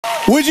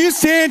Would you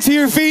stand to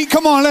your feet?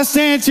 Come on, let's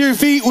stand to your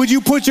feet. Would you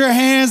put your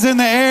hands in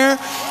the air?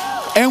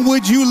 And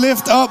would you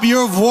lift up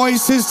your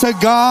voices to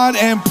God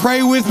and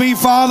pray with me?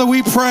 Father,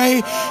 we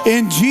pray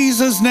in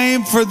Jesus'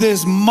 name for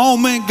this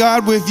moment,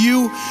 God, with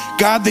you.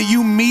 God, that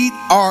you meet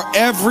our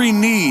every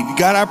need.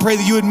 God, I pray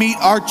that you would meet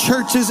our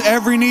church's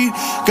every need.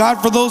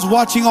 God, for those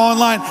watching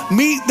online,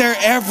 meet their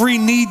every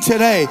need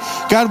today.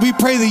 God, we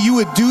pray that you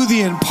would do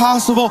the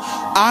impossible.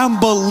 I'm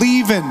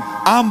believing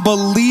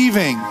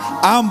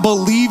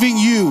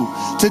you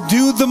to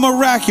do the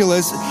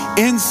miraculous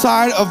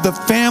inside of the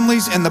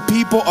families and the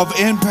people of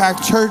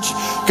Impact Church.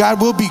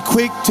 God, we'll be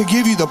quick to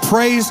give you the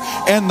praise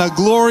and the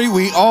glory.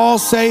 We all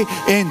say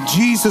in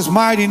Jesus'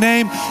 mighty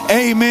name,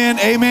 amen,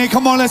 amen.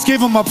 Come on, let's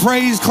give him a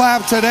praise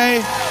clap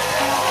today.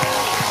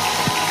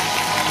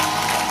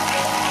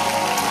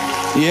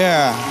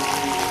 Yeah.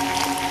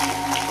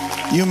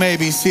 You may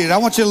be seated. I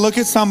want you to look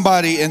at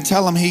somebody and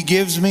tell them, he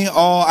gives me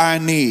all I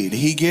need.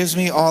 He gives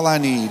me all I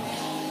need.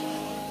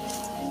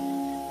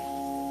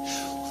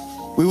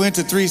 We went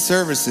to 3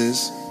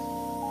 services,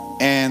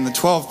 and the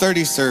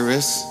 12:30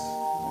 service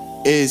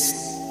is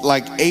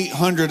like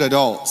 800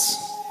 adults,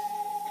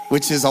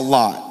 which is a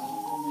lot.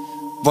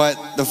 But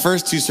the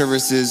first 2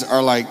 services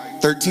are like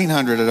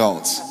 1,300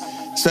 adults.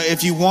 So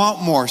if you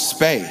want more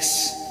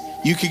space,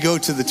 you could go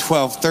to the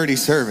 12:30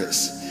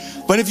 service.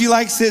 But if you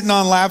like sitting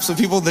on laps with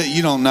people that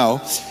you don't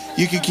know,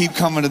 you can keep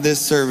coming to this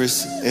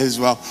service as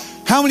well.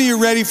 How many are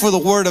ready for the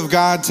Word of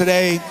God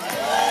today?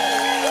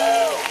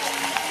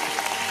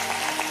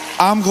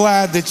 I'm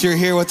glad that you're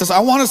here with us. I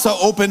want us to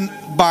open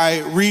by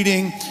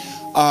reading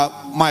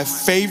my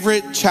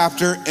favorite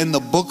chapter in the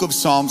book of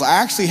Psalms.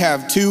 I actually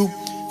have 2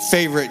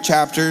 favorite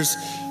chapters.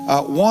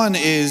 One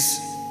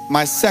is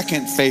my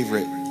second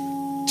favorite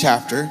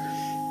chapter,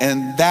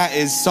 and that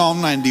is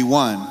Psalm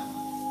 91.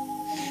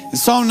 And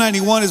Psalm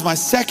 91 is my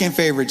second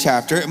favorite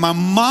chapter. And my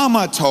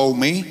mama told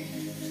me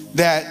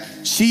that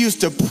she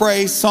used to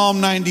pray Psalm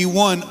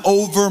 91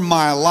 over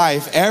my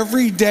life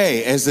every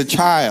day as a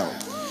child.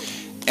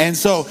 And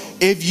so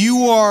if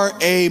you are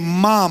a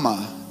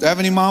mama, do I have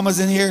any mamas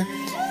in here?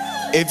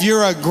 If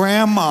you're a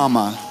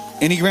grandmama,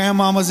 any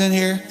grandmamas in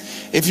here?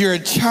 If you're a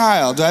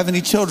child, do I have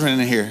any children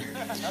in here?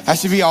 That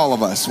should be all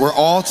of us. We're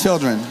all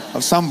children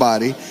of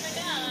somebody.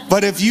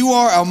 But if you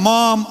are a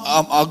mom,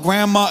 a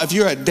grandma, if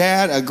you're a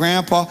dad, a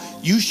grandpa,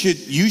 you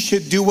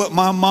should do what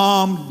my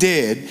mom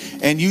did,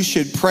 and you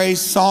should pray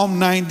Psalm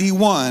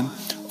 91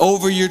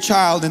 over your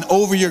child and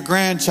over your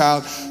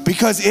grandchild,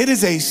 because it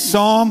is a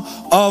psalm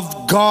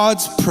of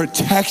God's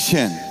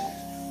protection.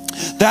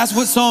 That's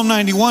what Psalm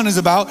 91 is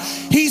about.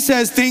 He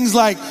says things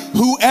like,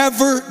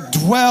 whoever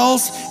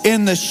dwells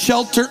in the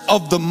shelter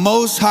of the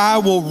Most High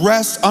will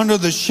rest under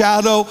the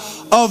shadow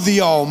of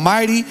the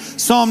Almighty.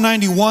 Psalm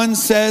 91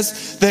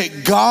 says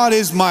that God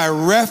is my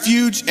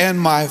refuge and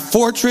my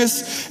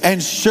fortress,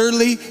 and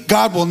surely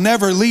God will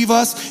never leave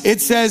us.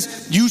 It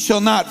says, you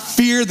shall not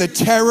fear the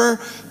terror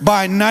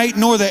by night,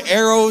 nor the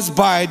arrows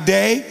by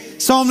day.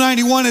 Psalm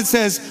 91, it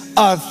says,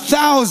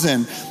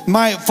 1,000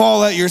 might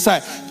fall at your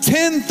side,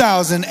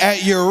 10,000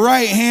 at your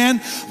right hand,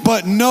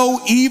 but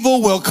no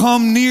evil will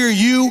come near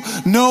you.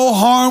 No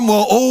harm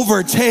will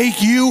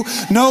overtake you.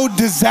 No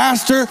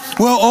disaster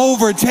will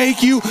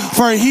overtake you,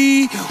 for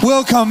he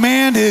will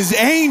command his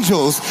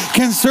angels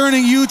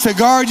concerning you to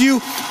guard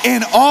you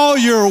in all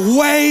your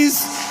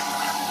ways.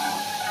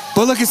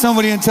 But look at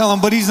somebody and tell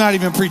them, but he's not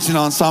even preaching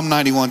on Psalm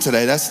 91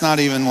 today. That's not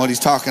even what he's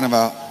talking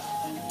about.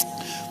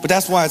 But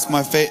that's why it's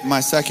my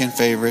second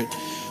favorite.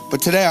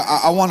 But today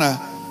I want to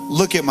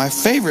look at my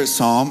favorite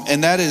psalm,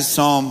 and that is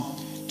Psalm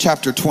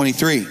chapter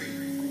 23.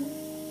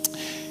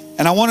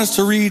 And I want us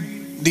to read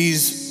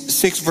these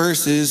 6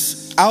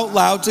 verses out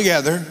loud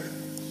together.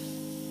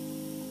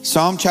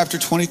 Psalm chapter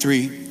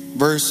 23,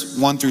 verse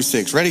 1 through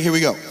 6. Ready? Here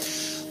we go.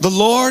 The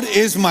Lord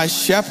is my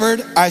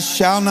shepherd, I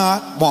shall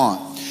not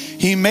want.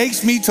 He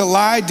makes me to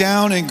lie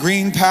down in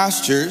green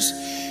pastures.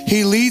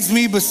 He leads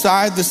me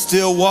beside the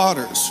still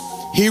waters.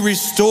 He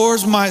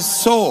restores my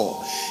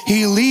soul.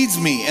 He leads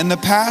me in the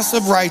paths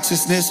of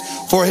righteousness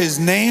for his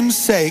name's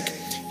sake.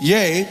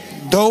 Yea,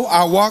 though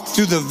I walk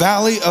through the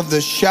valley of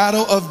the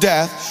shadow of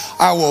death,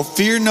 I will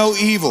fear no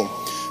evil.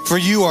 For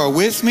you are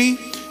with me.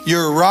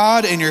 Your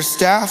rod and your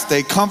staff,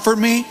 they comfort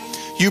me.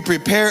 You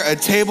prepare a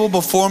table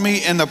before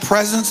me in the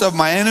presence of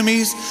my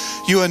enemies.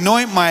 You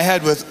anoint my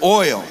head with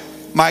oil.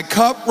 My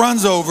cup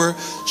runs over.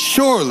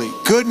 Surely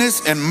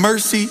goodness and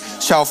mercy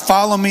shall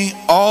follow me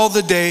all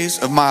the days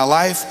of my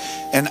life,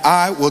 and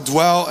I will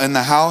dwell in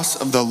the house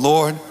of the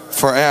Lord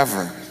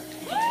forever.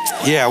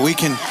 Yeah, we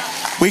can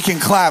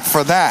clap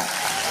for that.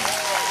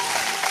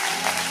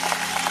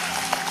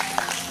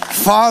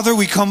 Father,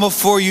 we come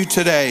before you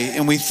today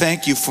and we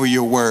thank you for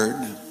your word.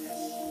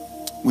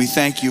 We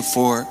thank you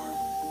for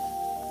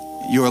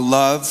your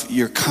love,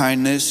 your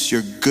kindness,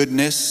 your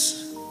goodness.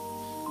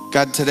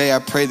 God, today I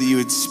pray that you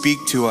would speak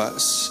to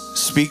us,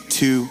 speak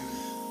to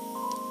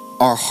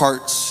our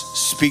hearts,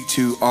 speak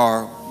to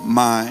our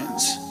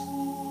minds,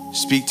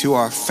 speak to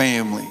our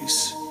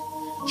families.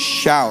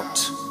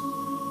 Shout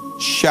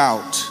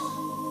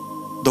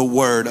the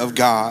word of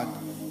God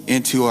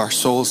into our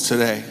souls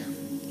today.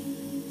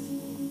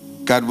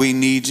 God, we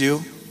need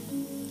you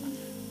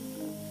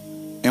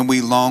and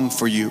we long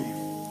for you.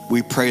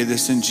 We pray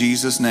this in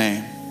Jesus'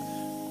 name.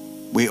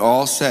 We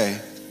all say,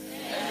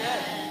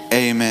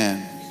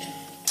 amen.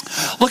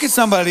 Look at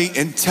somebody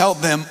and tell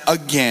them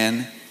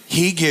again,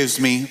 he gives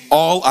me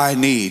all I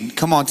need.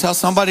 Come on, tell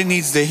somebody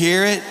needs to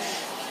hear it.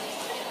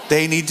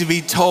 They need to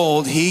be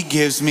told, he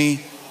gives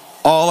me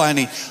all I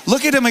need.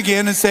 Look at him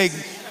again and say,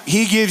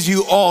 he gives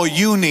you all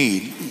you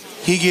need.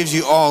 He gives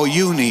you all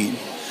you need.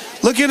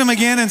 Look at him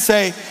again and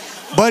say,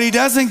 but he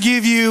doesn't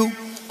give you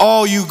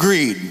all you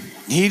greed.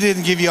 He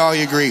didn't give you all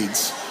your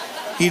greeds.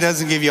 He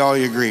doesn't give you all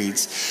your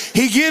greeds.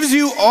 He gives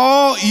you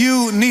all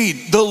you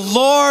need. The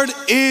Lord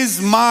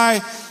is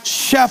my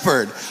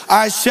shepherd.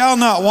 I shall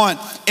not want.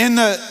 In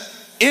the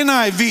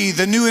NIV,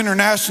 the New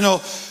International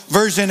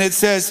Version, it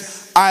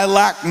says, I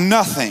lack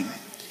nothing.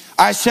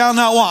 I shall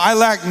not want. I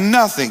lack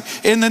nothing.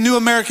 In the New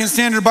American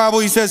Standard Bible,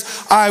 he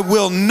says, I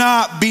will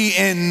not be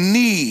in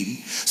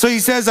need. So he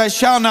says, I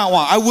shall not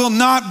want. I will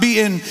not be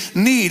in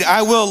need.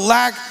 I will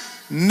lack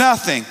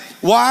nothing.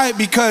 Why?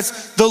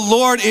 Because the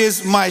Lord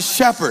is my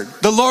shepherd.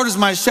 The Lord is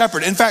my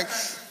shepherd. In fact,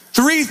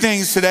 3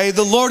 things today.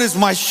 The Lord is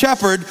my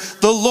shepherd.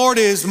 The Lord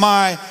is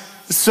my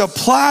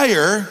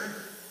supplier.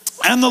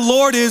 And the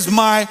Lord is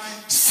my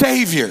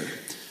savior.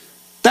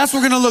 That's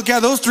what we're going to look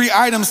at, those 3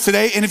 items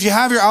today. And if you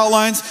have your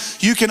outlines,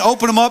 you can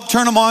open them up,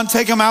 turn them on,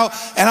 take them out.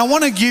 And I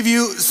want to give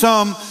you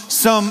some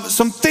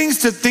things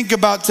to think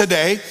about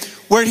today,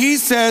 where he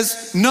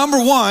says,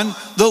 number 1,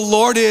 the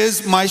Lord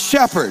is my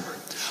shepherd.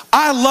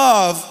 I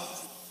love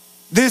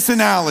this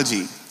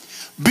analogy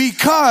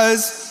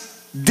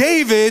because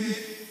David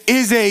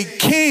is a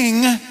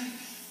king,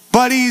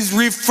 but he's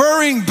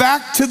referring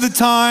back to the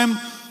time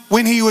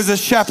when he was a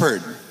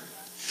shepherd.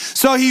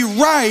 So he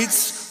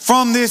writes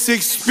from this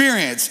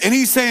experience, and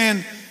he's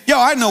saying, yo,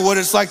 I know what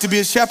it's like to be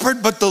a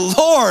shepherd, but the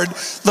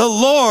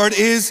Lord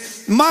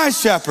is my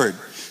shepherd.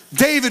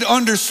 David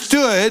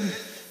understood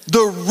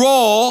the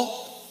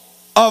role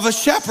of a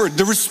shepherd,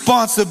 the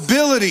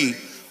responsibility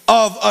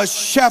of a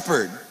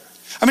shepherd.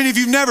 I mean, if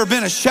you've never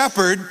been a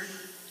shepherd,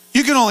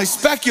 you can only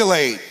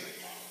speculate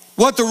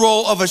what the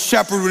role of a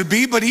shepherd would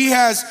be, but he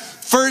has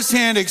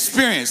firsthand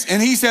experience.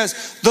 And he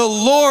says, the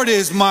Lord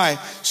is my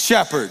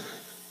shepherd.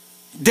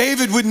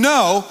 David would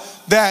know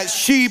that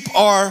sheep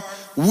are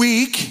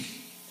weak,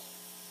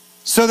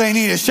 so they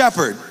need a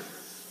shepherd.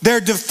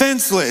 They're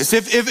defenseless.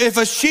 If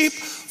a sheep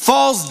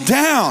falls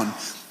down,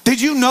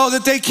 did you know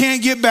that they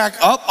can't get back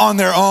up on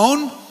their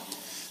own?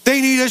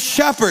 They need a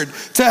shepherd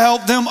to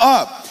help them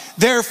up.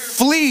 Their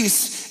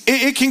fleece,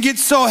 it can get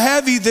so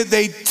heavy that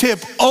they tip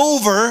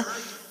over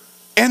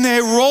and they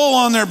roll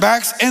on their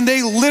backs and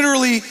they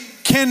literally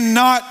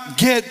cannot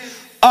get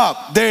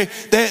up.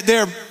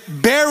 They're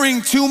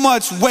bearing too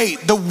much weight.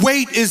 The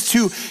weight is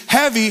too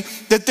heavy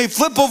that they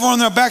flip over on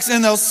their backs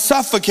and they'll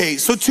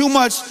suffocate. So too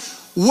much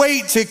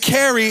weight to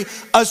carry.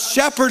 A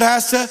shepherd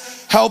has to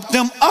help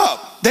them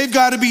up. They've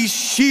got to be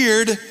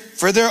sheared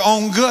for their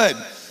own good.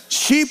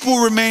 Sheep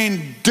will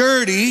remain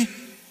dirty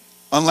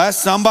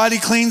unless somebody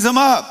cleans them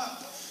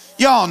up.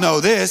 Y'all know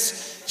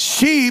this.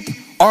 Sheep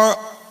are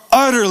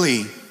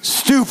utterly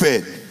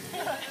stupid.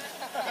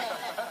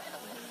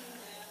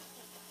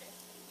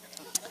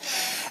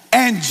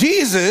 And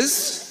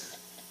Jesus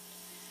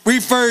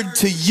referred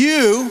to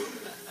you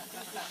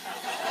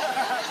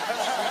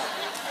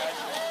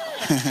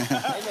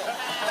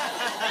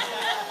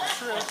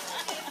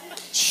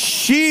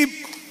sheep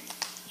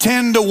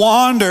tend to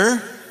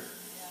wander.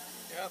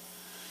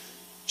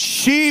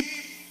 Sheep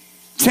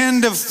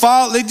tend to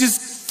follow, they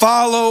just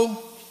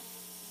follow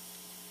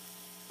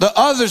the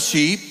other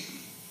sheep.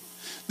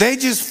 They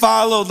just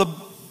follow the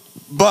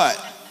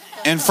butt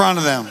in front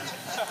of them.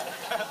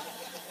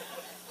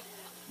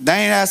 They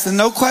ain't asking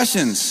no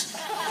questions.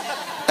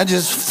 I'm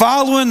just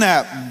following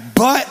that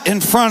butt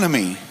in front of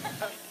me.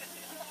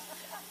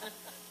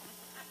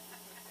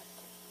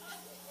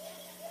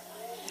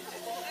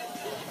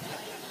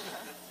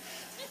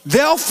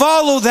 They'll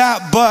follow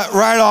that butt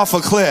right off a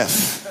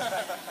cliff.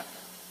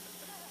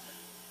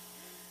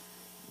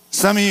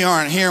 Some of you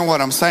aren't hearing what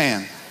I'm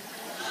saying.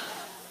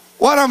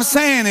 What I'm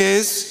saying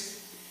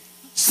is,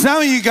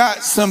 some of you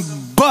got some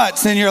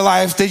butts in your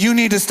life that you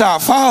need to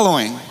stop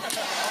following.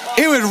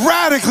 It would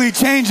radically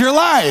change your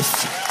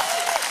life.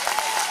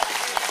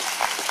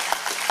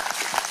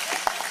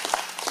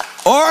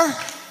 Or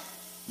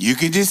you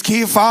can just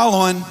keep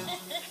following.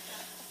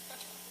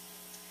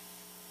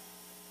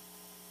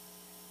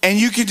 And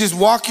you can just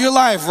walk your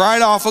life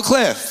right off a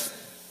cliff.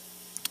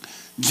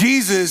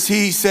 Jesus,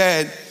 he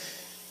said,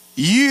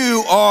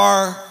 you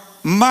are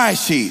my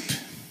sheep.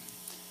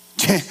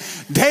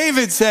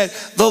 David said,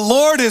 the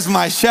Lord is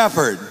my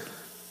shepherd.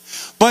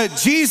 But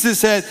Jesus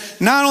said,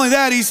 not only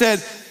that, he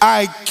said,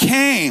 I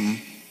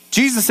came.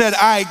 Jesus said,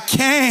 I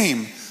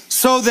came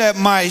so that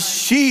my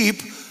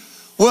sheep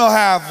will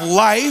have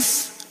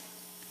life,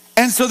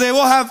 and so they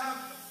will have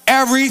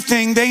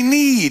everything they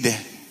need.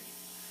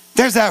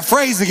 There's that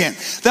phrase again.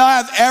 They'll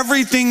have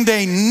everything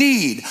they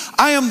need.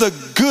 I am the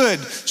good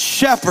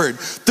shepherd.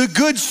 The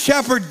good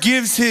shepherd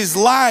gives his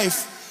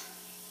life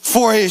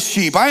for his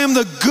sheep. I am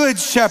the good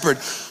shepherd.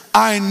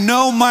 I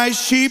know my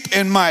sheep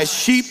and my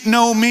sheep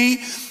know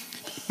me.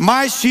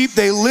 My sheep,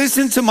 they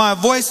listen to my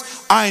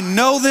voice. I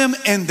know them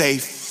and they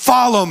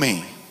follow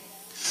me.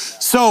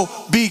 So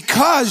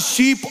because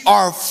sheep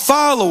are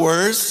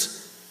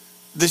followers,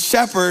 the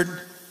shepherd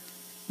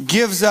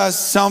gives us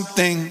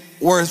something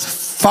worth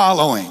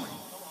following.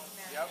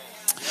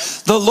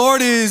 The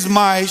Lord is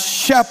my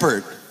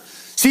shepherd.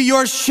 See,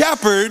 your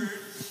shepherd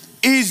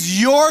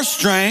is your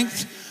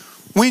strength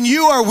when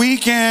you are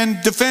weak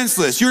and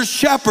defenseless. Your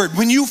shepherd,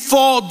 when you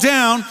fall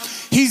down,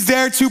 he's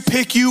there to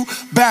pick you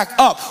back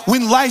up.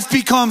 When life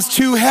becomes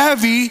too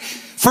heavy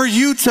for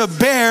you to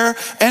bear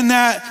and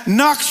that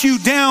knocks you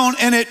down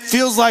and it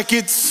feels like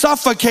it's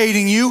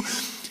suffocating you,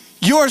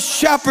 your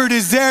shepherd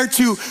is there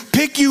to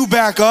pick you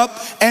back up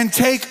and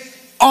take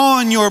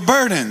on your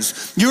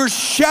burdens. Your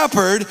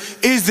shepherd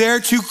is there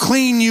to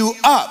clean you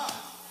up.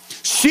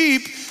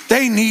 Sheep,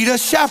 they need a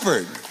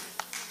shepherd.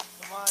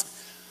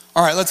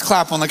 All right, let's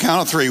clap on the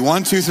count of 3.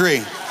 1, 2, 3.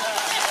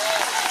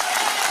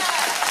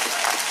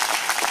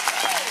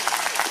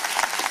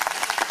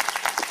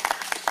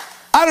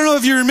 I don't know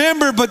if you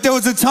remember, but there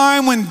was a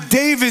time when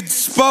David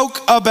spoke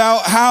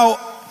about how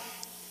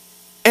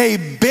a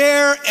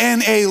bear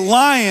and a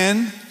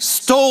lion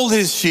stole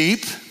his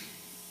sheep.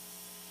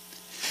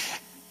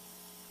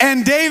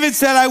 And David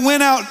said, I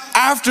went out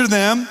after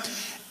them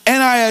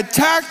and I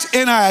attacked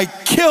and I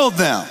killed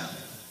them.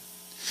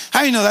 How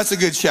do you know that's a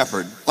good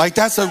shepherd? Like,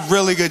 that's a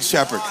really good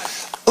shepherd.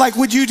 Like,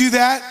 would you do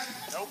that?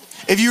 Nope.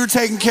 If you were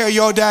taking care of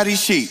your daddy's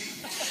sheep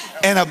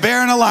and a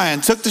bear and a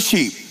lion took the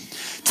sheep.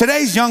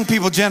 Today's young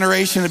people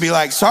generation would be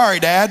like, sorry,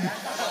 Dad.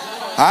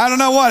 I don't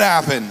know what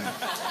happened.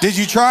 Did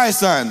you try,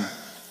 son?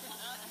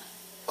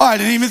 Oh, I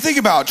didn't even think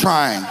about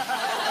trying.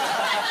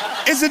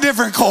 It's a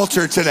different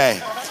culture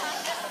today.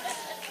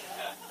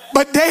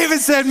 But David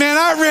said, man,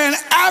 I ran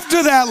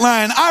after that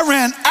lion. I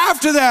ran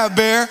after that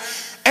bear.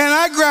 And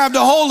I grabbed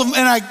a hold of him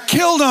and I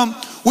killed him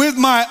with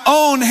my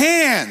own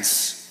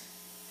hands.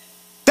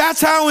 That's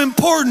how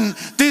important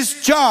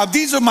this job.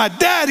 These are my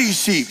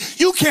daddy's sheep.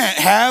 You can't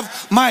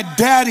have my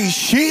daddy's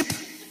sheep.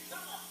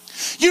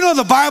 You know,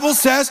 the Bible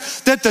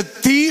says that the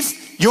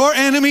thief, your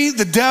enemy,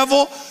 the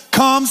devil,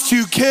 comes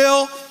to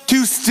kill,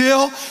 to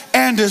steal,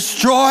 and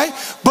destroy.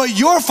 But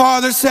your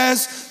Father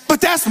says, but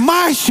that's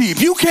my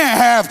sheep. You can't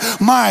have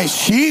my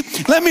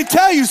sheep. Let me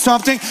tell you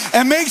something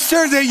and make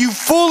sure that you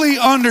fully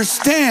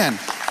understand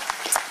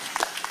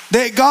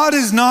that God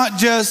is not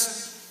just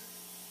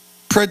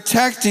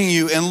protecting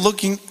you and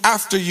looking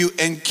after you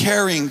and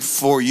caring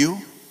for you.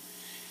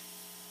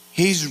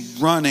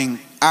 He's running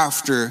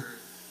after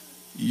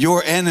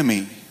your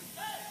enemy.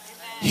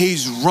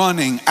 He's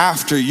running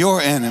after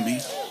your enemy.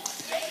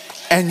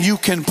 And you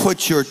can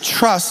put your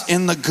trust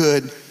in the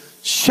good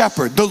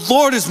shepherd. The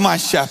Lord is my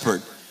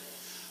shepherd.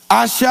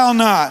 I shall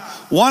not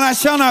want, I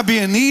shall not be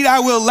in need. I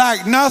will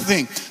lack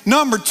nothing.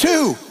 Number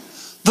 2,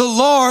 the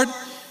Lord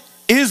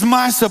is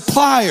my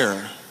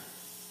supplier.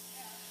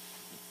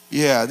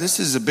 Yeah, this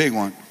is a big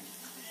one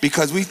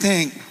because we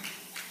think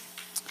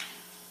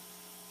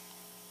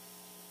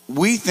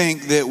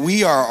that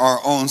we are our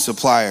own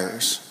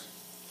suppliers.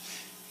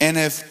 And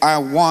if I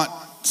want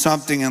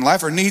something in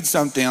life or need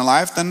something in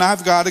life, then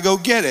I've got to go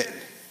get it.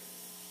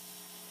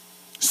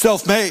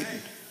 Self-made.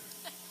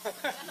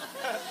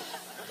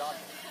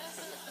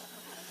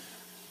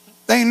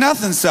 There ain't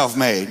nothing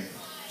self-made.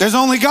 There's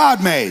only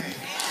God made.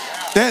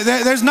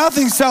 There's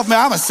nothing self-made.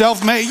 I'm a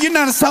self-made. You're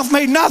not a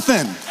self-made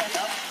nothing.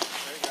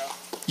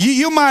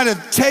 You might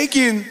have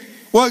taken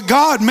what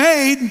God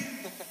made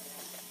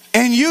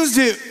and used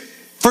it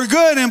for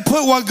good and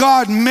put what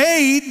God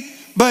made,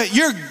 but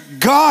you're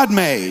God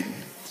made.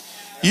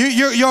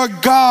 You're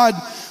God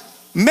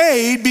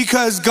made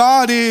because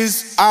God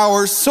is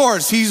our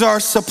source. He's our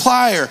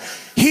supplier.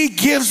 He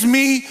gives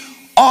me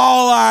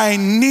all I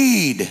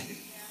need.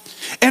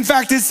 In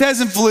fact, it says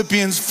in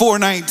Philippians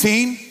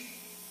 4:19,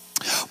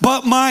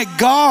 but my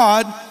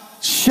God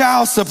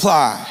shall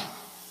supply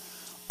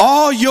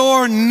all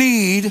your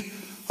need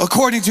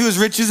according to his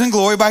riches and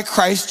glory by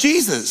Christ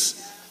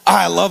Jesus.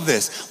 I love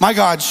this. My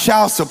God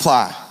shall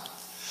supply.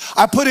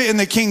 I put it in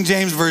the King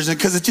James Version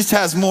because it just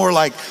has more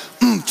like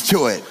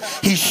to it.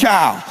 He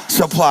shall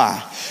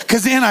supply.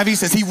 Because the NIV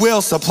says he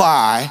will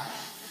supply.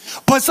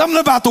 But something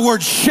about the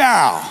word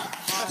shall.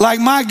 Like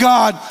my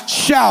God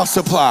shall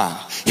supply.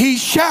 He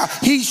shall.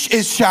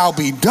 It shall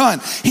be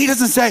done. He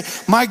doesn't say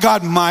my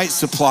God might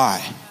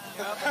supply.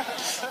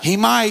 He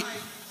might.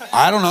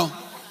 I don't know.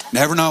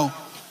 Never know.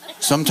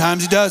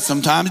 Sometimes he does,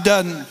 sometimes he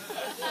doesn't.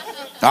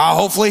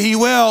 Hopefully he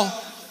will.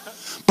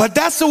 But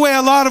that's the way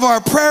a lot of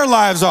our prayer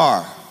lives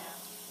are.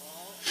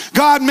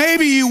 God,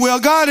 maybe you will.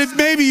 God, if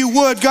maybe you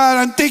would. God,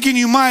 I'm thinking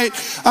you might.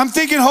 I'm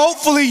thinking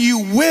hopefully you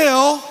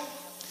will.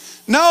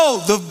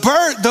 No, the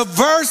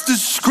verse, the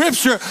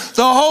scripture,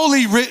 the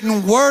holy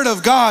written word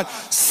of God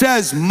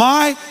says,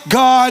 my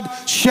God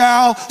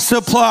shall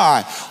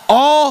supply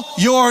all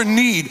your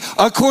need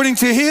according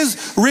to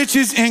his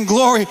riches in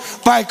glory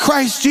by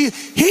Christ Jesus.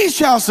 He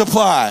shall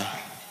supply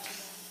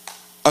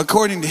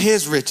according to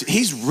his riches.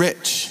 He's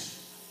rich.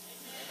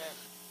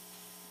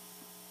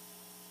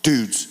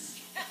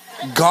 Dudes,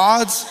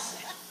 God's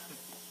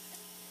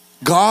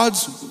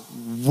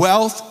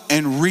wealth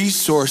and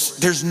resource,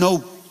 there's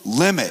no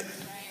limit.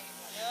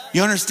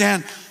 You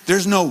understand?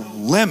 There's no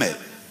limit.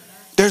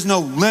 There's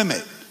no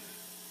limit.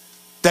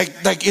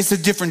 Like it's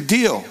a different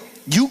deal.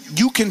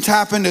 You can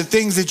tap into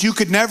things that you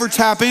could never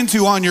tap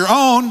into on your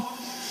own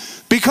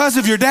because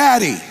of your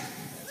daddy.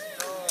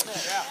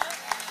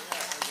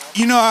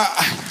 You know,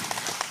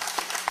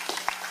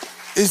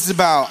 this is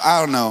about, I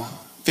don't know,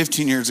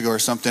 15 years ago or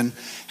something.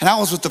 And I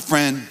was with a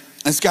friend.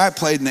 This guy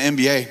played in the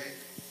NBA.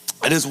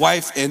 And his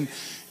wife and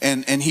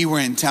he were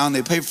in town.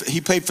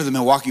 He played for the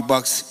Milwaukee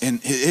Bucks,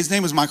 and his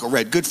name was Michael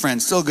Redd. Good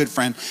friend, still a good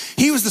friend.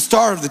 He was the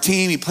star of the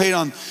team. He played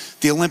on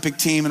the Olympic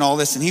team and all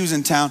this, and he was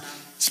in town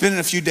spending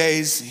a few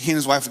days. He and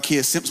his wife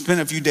Akia spent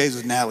a few days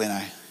with Natalie and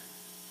I.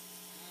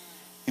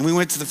 And we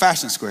went to the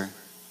fashion square.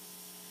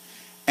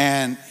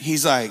 And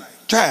he's like,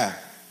 Trav,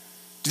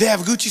 do they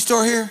have a Gucci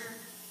store here?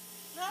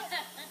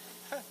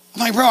 I'm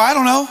like, bro, I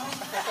don't know.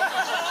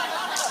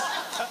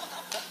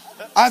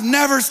 I've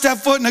never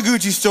stepped foot in a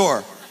Gucci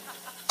store.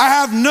 I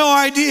have no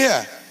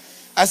idea.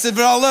 I said,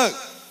 but oh, look,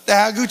 they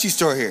have a Gucci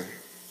store here.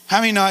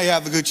 How many know you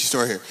have a Gucci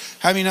store here?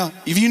 How many know?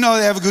 If you know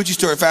they have a Gucci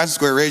store at Fashion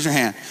Square, raise your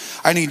hand.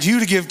 I need you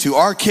to give to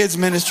our kids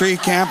ministry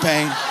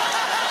campaign.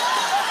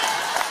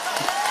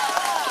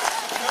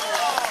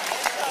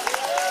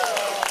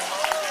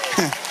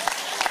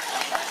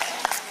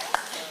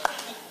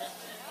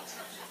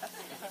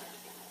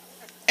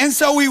 And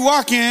so we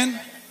walk in,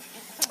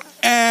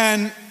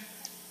 and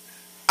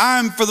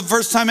I'm, for the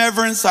first time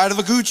ever, inside of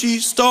a Gucci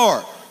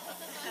store.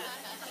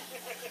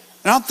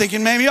 And I'm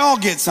thinking maybe I'll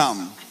get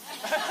something.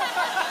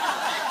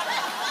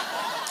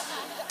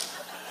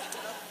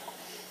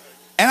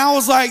 And I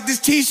was like, this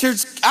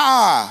t-shirt's,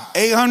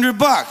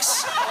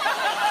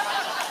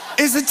 $800.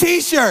 It's a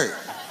t-shirt,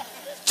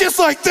 just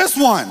like this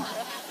one.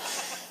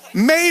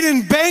 Made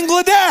in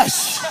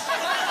Bangladesh.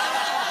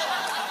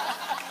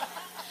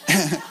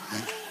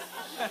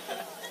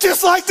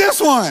 Just like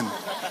this one.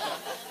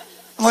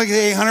 I'm like,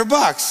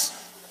 $800.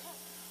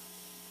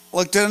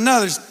 Looked at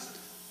another.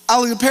 I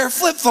looked at a pair of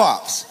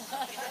flip-flops.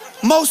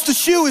 Most of the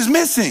shoe is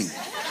missing.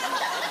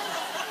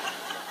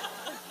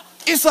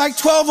 It's like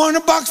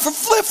 $1,200 for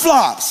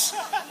flip-flops.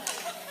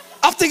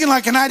 I'm thinking,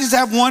 like, can I just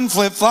have one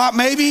flip-flop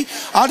maybe?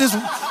 I'll just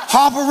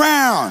hop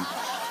around.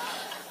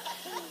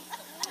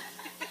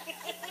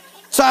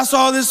 So I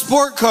saw this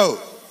sport coat.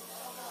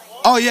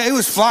 Oh yeah, it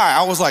was fly.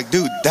 I was like,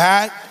 dude,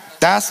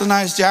 that's a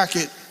nice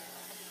jacket.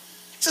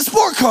 It's a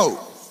sport coat.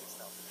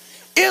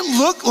 It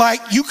looked like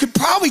you could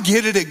probably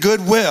get it at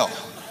Goodwill.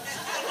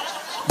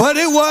 But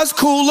it was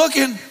cool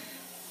looking.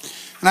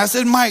 And I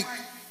said, Mike,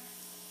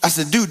 I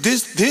said, dude,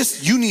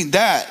 this, you need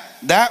that.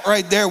 That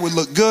right there would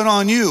look good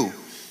on you.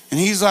 And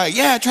he's like,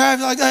 yeah,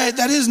 Travis, like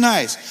that is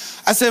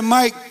nice. I said,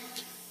 Mike,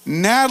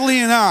 Natalie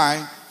and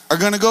I are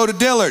gonna go to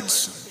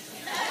Dillard's.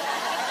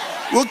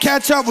 We'll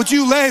catch up with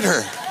you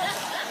later.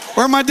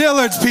 Where are my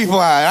Dillard's people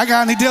at? I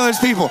got any Dillard's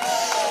people?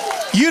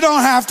 You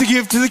don't have to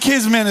give to the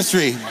kids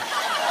ministry.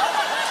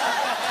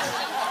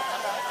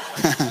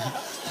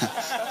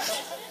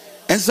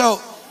 And so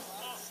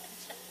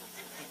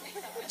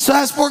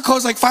that sport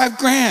coat's like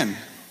 $5,000.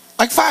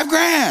 Like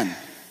 $5,000.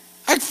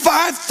 Like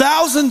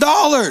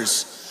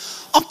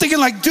 $5,000. I'm thinking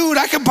like, dude,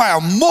 I could buy a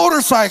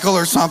motorcycle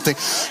or something.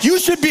 You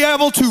should be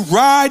able to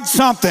ride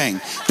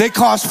something that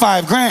costs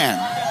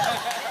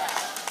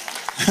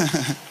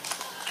 $5,000.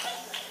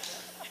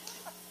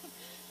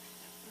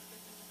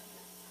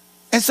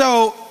 And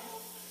so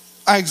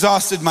I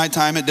exhausted my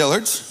time at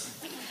Dillard's.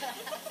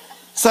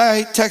 So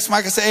I text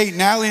Mike, I say, hey,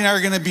 Natalie and I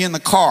are gonna be in the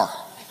car.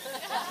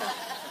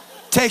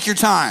 Take your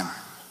time.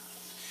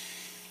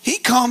 He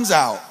comes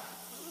out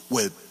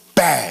with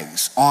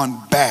bags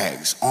on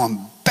bags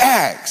on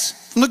bags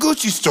from the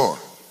Gucci store.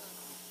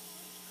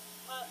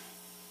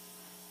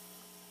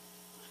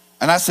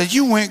 And I said,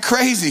 you went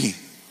crazy.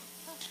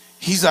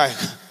 He's like,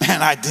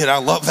 man, I did. I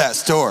love that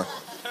store.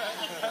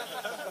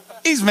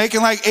 He's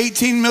making like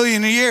 18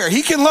 million a year.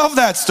 He can love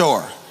that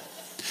store.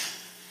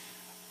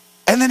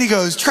 And then he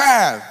goes,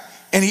 Trav,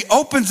 and he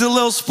opens a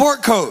little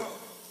sport coat.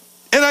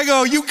 And I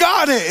go, you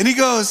got it. And he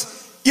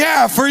goes,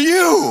 yeah, for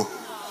you.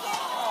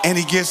 And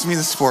he gives me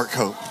the sport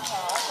coat.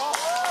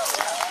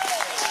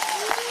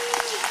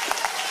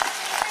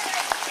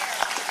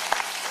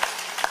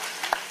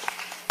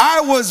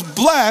 I was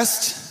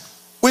blessed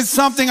with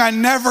something I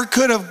never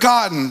could have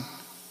gotten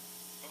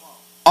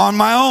on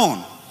my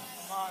own.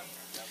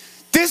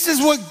 This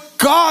is what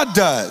God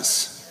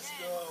does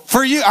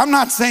for you. I'm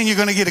not saying you're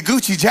going to get a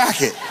Gucci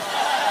jacket.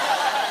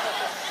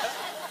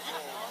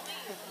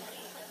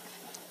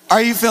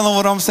 Are you feeling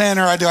what I'm saying,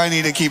 or do I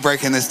need to keep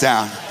breaking this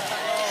down?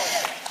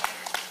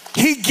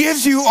 He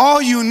gives you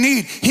all you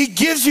need. He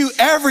gives you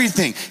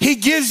everything. He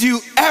gives you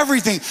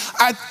everything.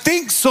 I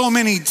think so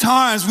many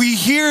times we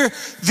hear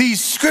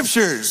these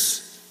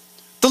scriptures.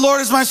 The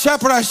Lord is my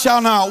shepherd, I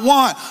shall not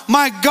want.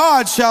 My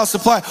God shall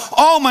supply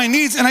all my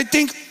needs. And I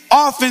think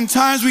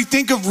oftentimes we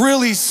think of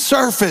really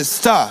surface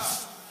stuff.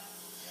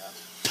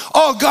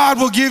 Oh, God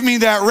will give me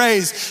that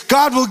raise.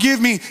 God will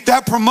give me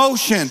that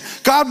promotion.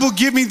 God will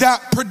give me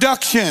that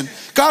production.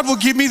 God will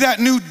give me that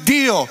new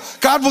deal.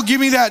 God will give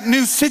me that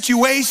new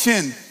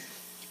situation.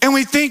 And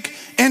we think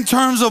in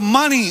terms of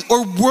money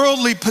or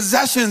worldly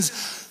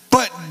possessions,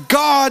 but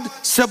God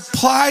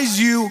supplies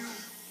you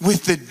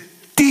with the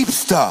deep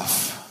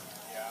stuff,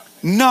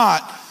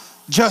 not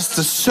just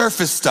the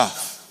surface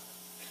stuff.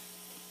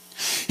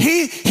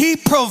 He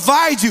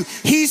provides you.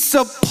 He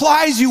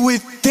supplies you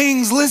with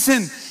things,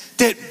 listen,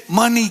 that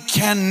money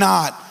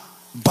cannot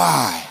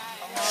buy.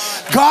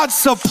 God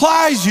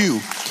supplies you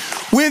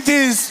with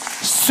his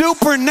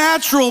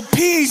supernatural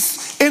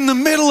peace in the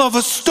middle of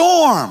a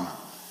storm.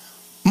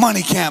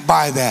 Money can't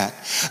buy that.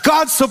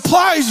 God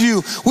supplies you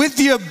with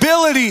the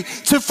ability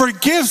to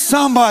forgive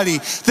somebody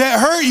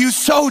that hurt you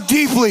so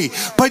deeply,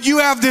 but you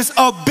have this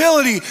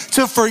ability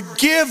to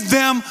forgive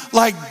them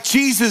like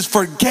Jesus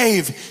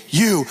forgave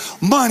you.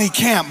 Money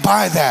can't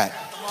buy that.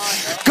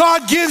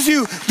 God gives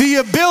you the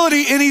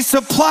ability and he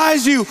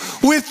supplies you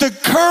with the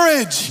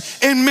courage.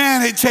 And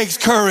man, it takes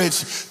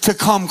courage to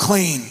come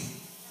clean.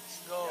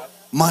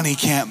 Money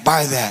can't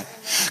buy that.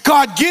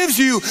 God gives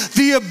you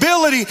the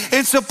ability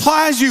and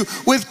supplies you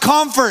with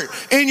comfort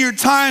in your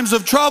times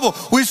of trouble,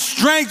 with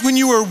strength when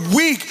you are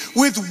weak,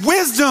 with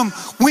wisdom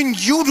when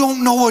you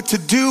don't know what to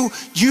do,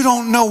 you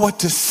don't know what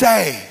to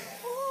say.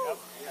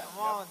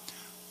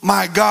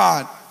 My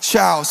God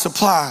shall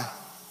supply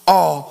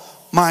all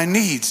my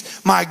needs.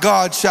 My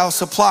God shall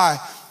supply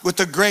with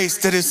the grace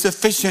that is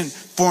sufficient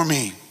for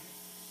me.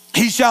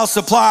 He shall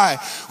supply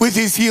with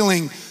his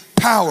healing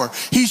power.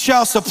 He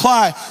shall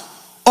supply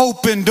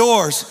open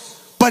doors,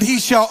 but he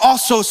shall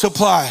also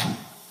supply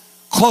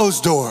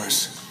closed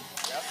doors.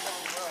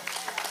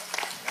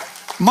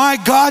 My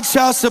God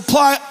shall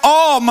supply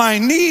all my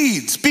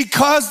needs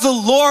because the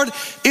Lord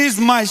is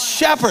my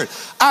shepherd.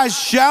 I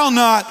shall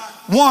not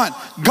want.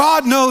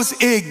 God knows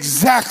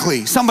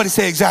exactly, somebody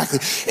say exactly,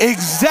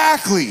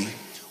 exactly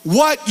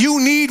what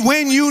you need,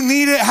 when you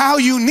need it, how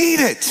you need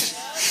it.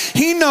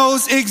 He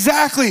knows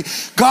exactly.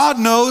 God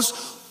knows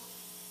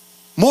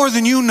more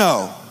than you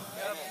know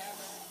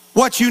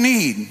what you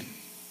need.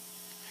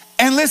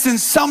 And listen,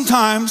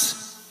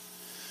 sometimes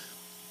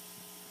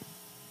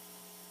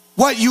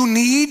what you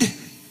need,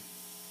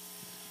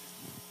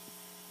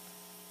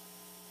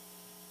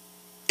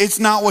 it's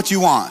not what you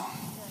want.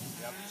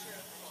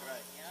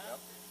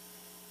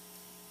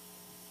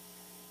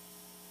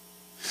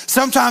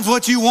 Sometimes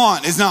what you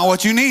want is not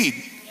what you need.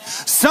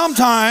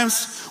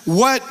 Sometimes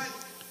what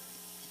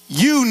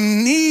you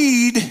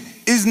need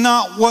is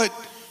not what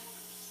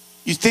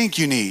you think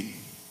you need.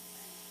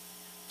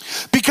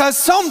 Because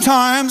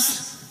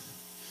sometimes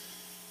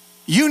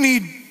you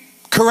need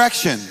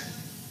correction.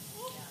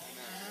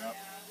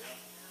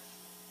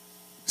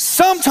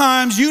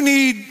 Sometimes you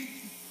need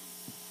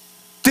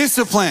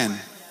discipline.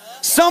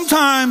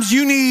 Sometimes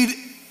you need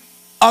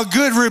a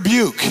good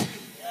rebuke.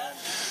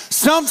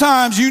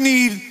 Sometimes you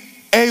need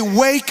a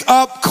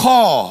wake-up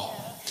call.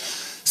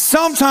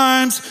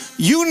 Sometimes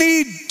you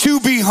need to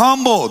be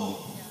humbled.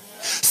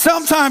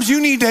 Sometimes you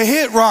need to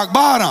hit rock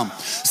bottom.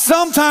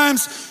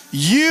 Sometimes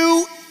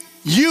you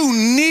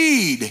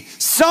need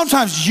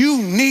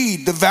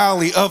the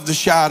valley of the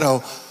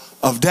shadow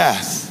of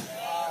death.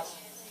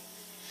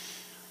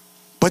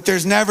 But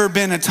there's never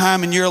been a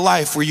time in your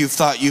life where you've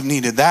thought you've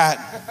needed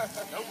that.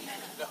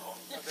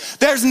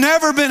 There's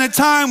never been a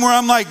time where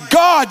I'm like,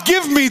 God,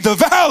 give me the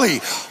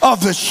valley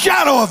of the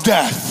shadow of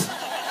death.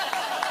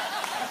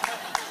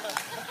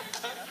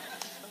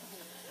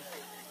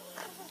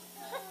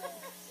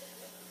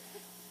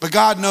 But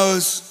God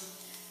knows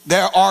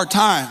there are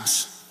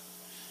times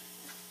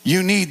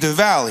you need the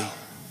valley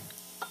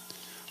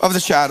of the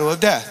shadow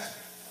of death.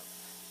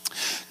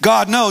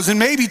 God knows, and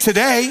maybe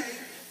today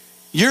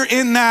you're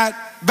in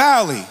that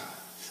valley.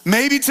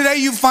 Maybe today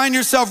you find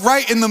yourself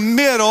right in the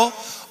middle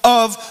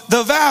of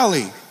the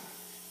valley.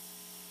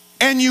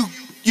 And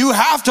you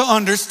have to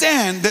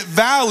understand that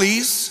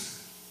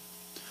valleys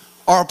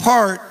are a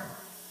part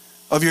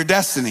of your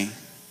destiny.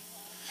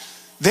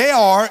 They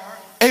are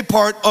a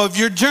part of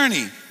your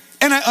journey.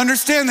 And I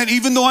understand that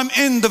even though I'm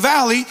in the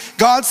valley,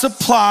 God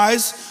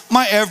supplies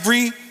my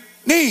every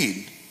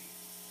need.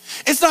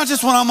 It's not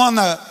just when I'm on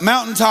the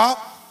mountaintop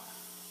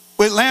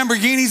with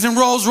Lamborghinis and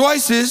Rolls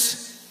Royces.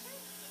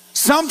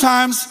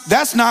 Sometimes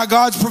that's not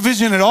God's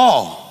provision at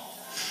all.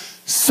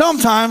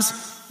 Sometimes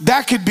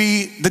that could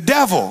be the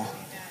devil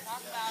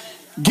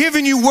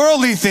giving you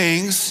worldly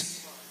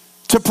things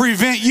to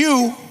prevent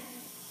you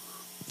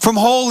from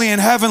holy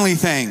and heavenly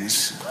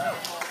things.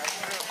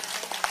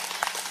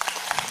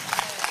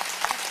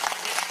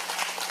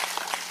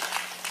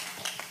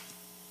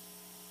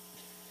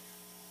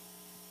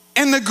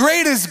 And the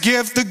greatest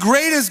gift, the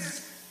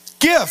greatest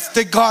gift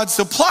that God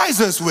supplies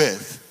us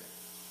with.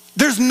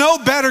 There's no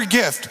better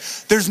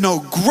gift. There's no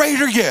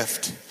greater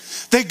gift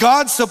that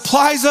God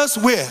supplies us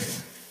with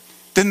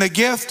than the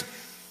gift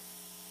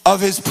of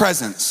his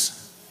presence.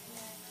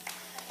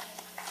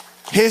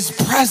 His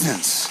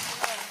presence.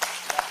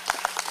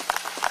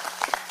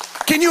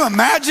 Can you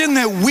imagine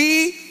that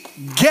we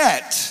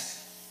get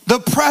the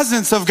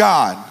presence of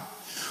God?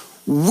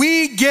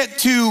 We get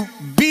to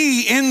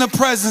be in the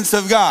presence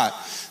of God.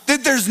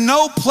 That there's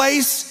no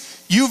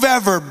place you've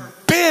ever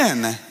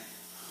been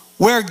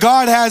where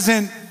God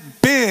hasn't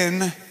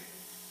been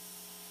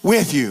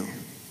with you.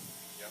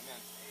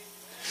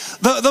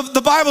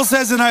 The Bible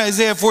says in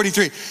Isaiah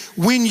 43,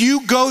 when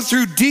you go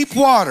through deep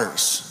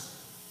waters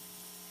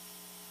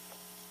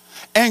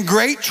and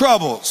great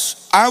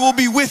troubles, I will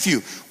be with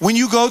you. When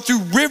you go through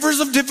rivers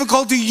of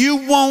difficulty,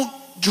 you won't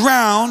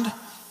drown.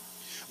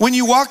 When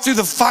you walk through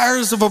the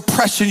fires of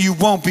oppression, you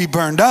won't be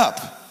burned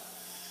up.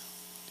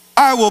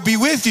 I will be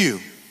with you.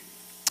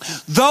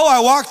 Though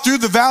I walk through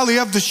the valley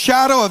of the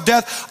shadow of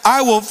death,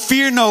 I will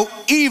fear no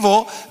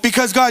evil,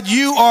 because God,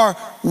 you are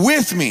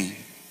with me.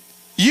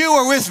 You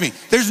are with me.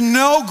 There's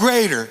no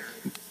greater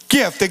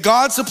gift that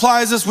God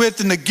supplies us with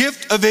than the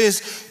gift of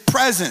his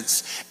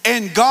presence.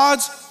 And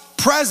God's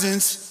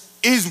presence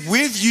is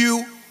with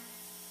you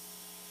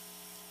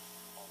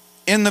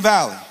in the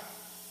valley.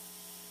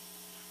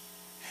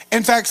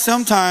 In fact,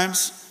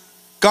 sometimes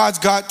God's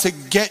got to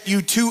get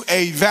you to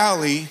a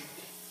valley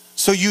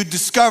so you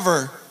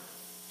discover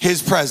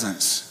his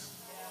presence.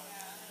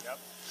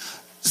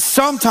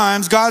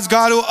 Sometimes God's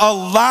got to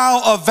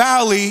allow a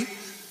valley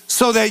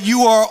so that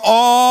you are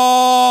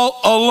all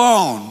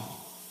alone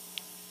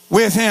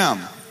with him.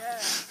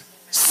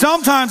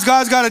 Sometimes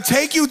God's got to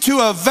take you to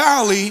a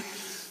valley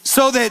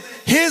so that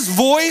his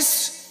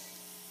voice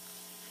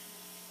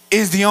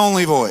is the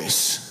only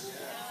voice.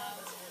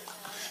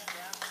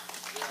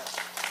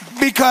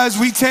 Because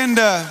we tend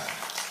to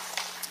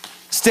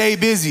stay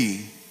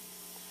busy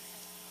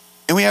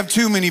and we have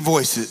too many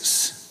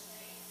voices.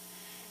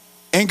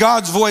 And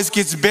God's voice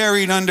gets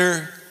buried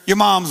under your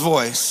mom's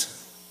voice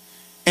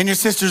and your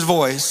sister's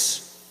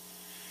voice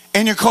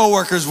and your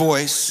coworker's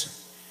voice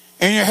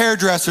and your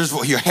hairdresser's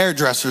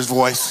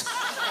voice.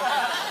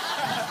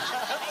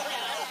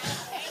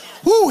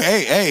 Woo,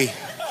 hey.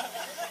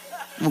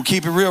 We'll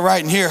keep it real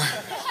right in here.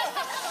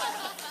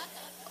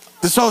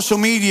 The social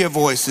media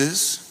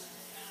voices,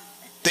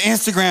 the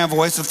Instagram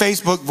voice, the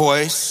Facebook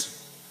voice,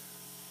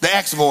 the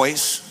X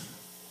voice,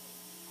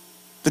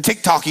 the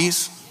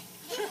TikTokies,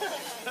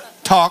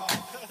 talk.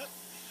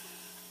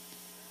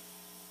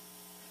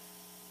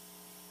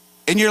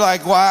 And you're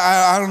like, well,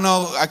 I don't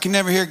know, I can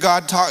never hear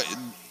God talk.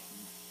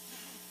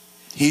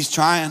 He's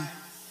trying.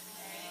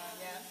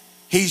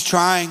 He's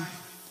trying.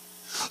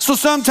 So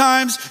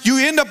sometimes you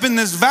end up in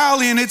this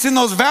valley, and it's in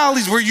those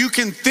valleys where you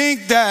can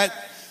think that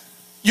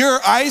you're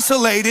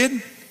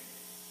isolated.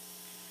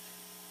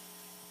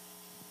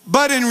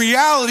 But in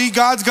reality,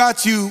 God's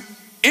got you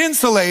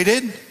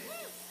insulated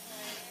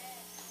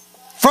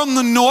from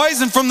the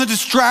noise and from the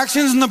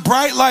distractions and the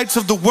bright lights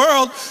of the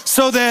world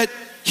so that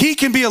he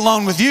can be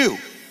alone with you.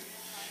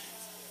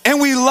 And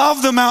we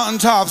love the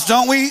mountaintops,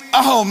 don't we?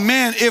 Oh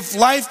man, if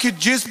life could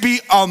just be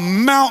a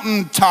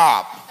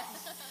mountaintop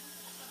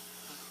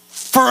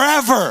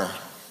forever.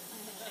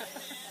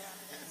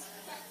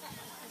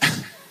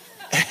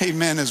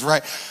 Amen is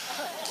right.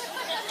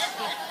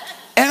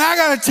 And I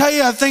gotta tell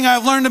you a thing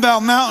I've learned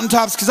about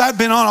mountaintops, because I've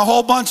been on a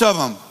whole bunch of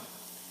them.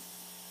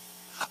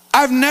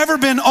 I've never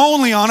been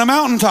only on a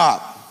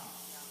mountaintop.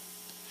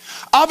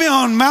 I'll be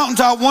on a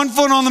mountaintop, 1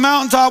 foot on the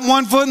mountaintop,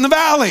 1 foot in the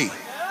valley.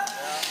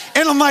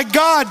 And I'm like,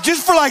 God,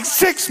 just for like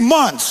 6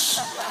 months,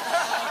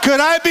 could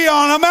I be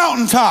on a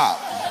mountaintop?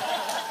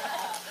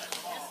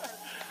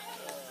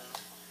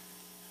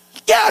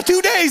 Yeah,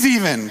 2 days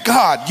even.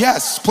 God,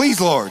 yes,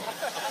 please, Lord.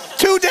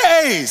 2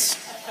 days.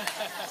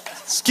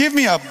 Just give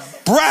me a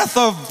breath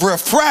of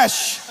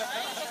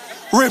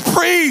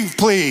reprieve,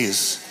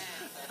 please.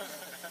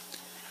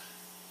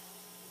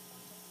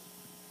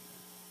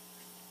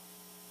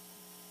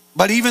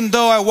 But even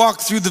though I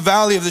walk through the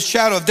valley of the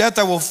shadow of death,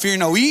 I will fear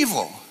no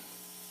evil,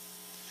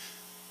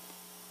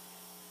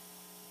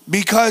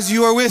 because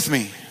you are with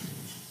me.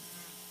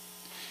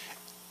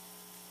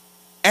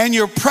 And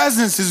your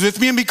presence is with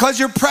me. And because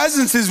your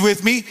presence is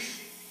with me,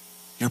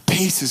 your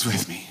peace is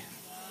with me.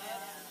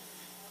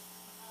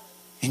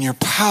 And your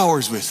power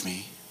is with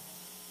me.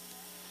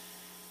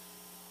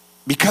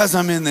 Because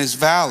I'm in this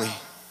valley,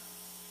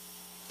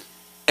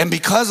 and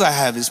because I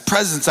have his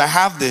presence, I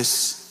have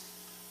this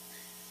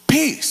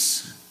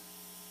peace.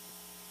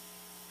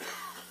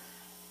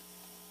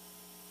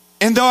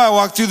 And though I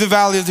walk through the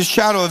valley of the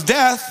shadow of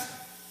death,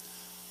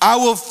 I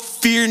will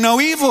fear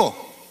no evil,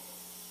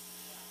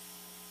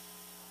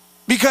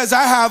 because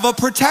I have a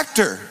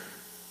protector.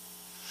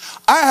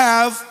 I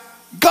have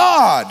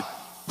God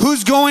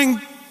who's going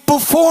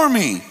before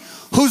me,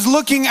 who's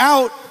looking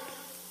out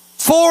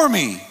for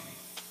me.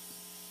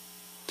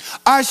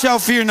 I shall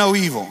fear no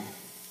evil.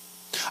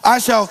 I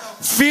shall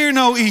fear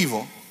no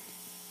evil.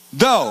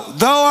 Though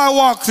I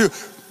walk through,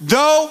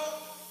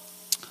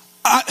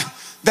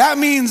 that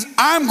means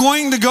I'm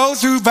going to go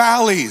through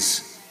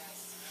valleys.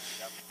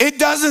 It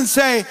doesn't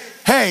say,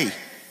 hey,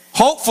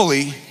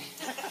 hopefully,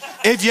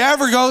 if you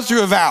ever go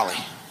through a valley.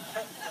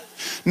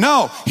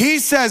 No, he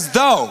says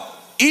though,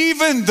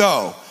 even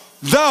though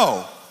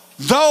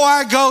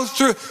I go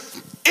through.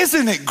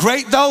 Isn't it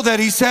great though that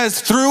he says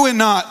through and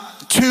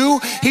not to?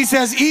 He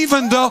says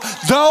even though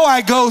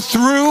I go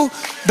through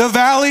the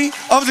valley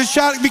of the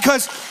shadow,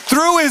 because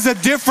through is a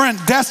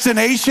different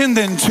destination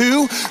than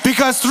to,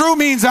 because through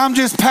means I'm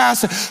just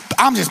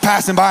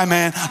passing by,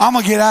 man. I'm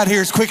gonna get out of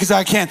here as quick as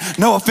I can.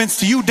 No offense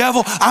to you,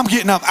 devil. I'm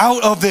getting up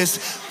out of this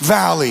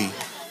valley.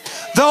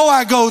 Though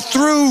I go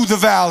through the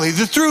valley,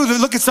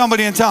 look at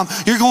somebody and tell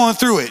them, you're going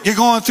through it. You're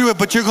going through it,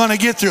 but you're going to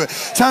get through it.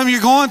 Tell them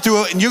you're going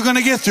through it and you're going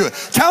to get through it.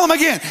 Tell them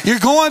again, you're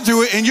going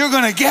through it and you're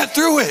going to get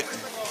through it.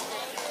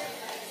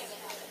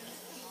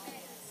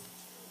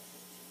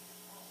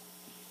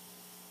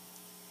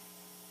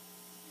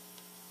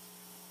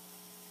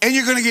 And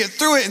you're going to get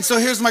through it. And so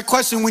here's my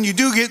question. When you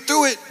do get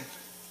through it,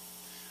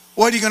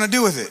 what are you going to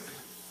do with it?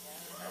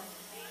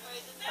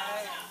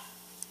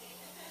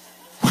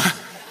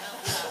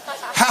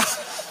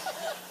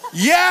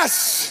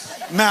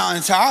 Yes,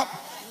 mountaintop.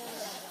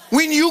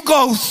 When you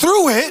go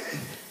through it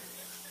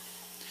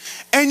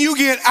and you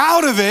get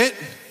out of it,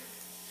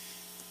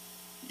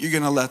 you're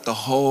going to let the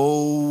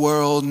whole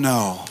world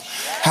know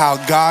how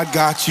God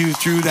got you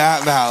through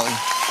that valley.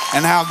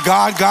 And how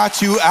God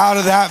got you out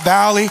of that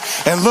valley.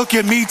 And look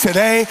at me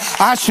today.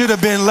 I should have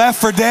been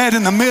left for dead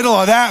in the middle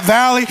of that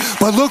valley.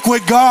 But look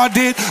what God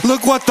did.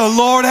 Look what the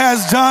Lord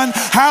has done.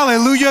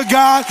 Hallelujah,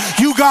 God.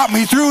 You got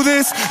me through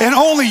this. And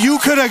only you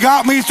could have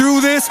got me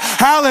through this.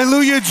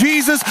 Hallelujah,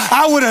 Jesus.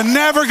 I would have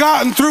never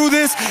gotten through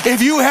this if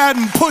you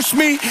hadn't pushed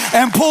me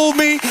and pulled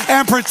me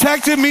and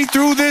protected me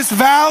through this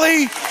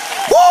valley.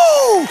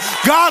 Woo!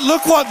 God,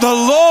 look what the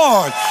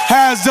Lord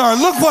has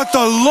done. Look what the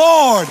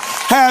Lord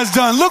has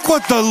done. Look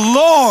what the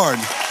Lord.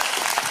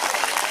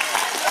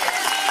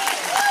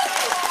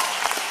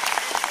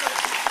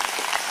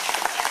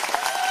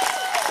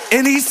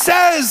 And he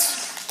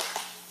says,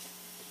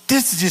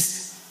 this is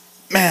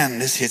just, man,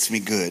 this hits me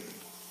good.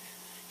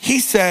 He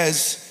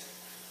says,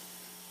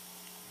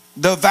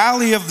 the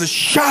valley of the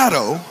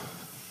shadow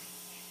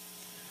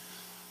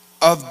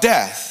of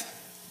death.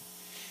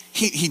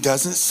 He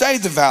doesn't say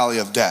the valley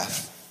of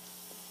death.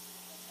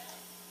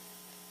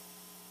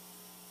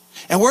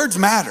 And words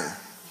matter.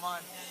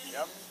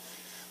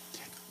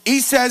 He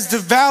says the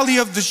valley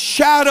of the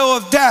shadow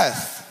of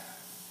death.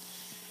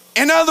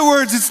 In other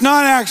words, it's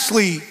not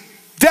actually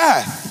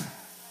death.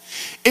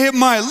 It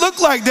might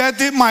look like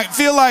death. It might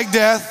feel like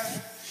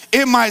death.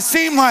 It might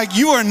seem like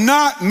you are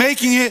not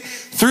making it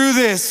through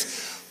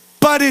this,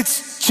 but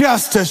it's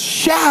just a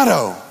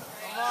shadow.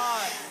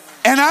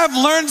 And I've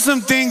learned some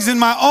things in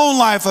my own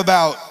life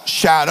about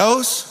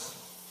shadows.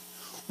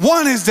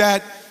 One is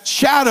that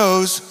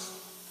shadows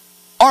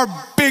are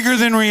bigger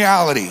than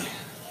reality.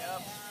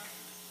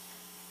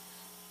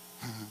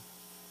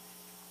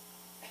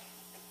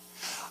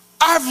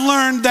 I've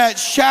learned that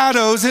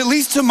shadows, at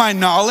least to my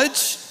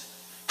knowledge,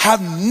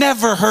 have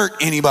never hurt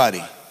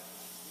anybody.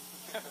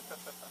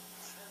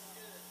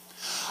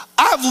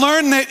 I've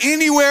learned that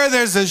anywhere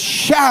there's a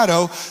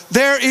shadow,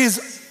 there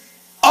is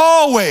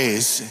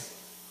always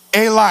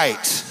a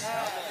light.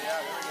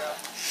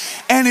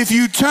 And if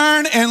you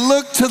turn and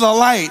look to the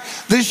light,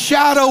 the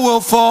shadow will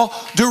fall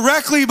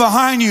directly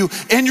behind you.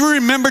 And you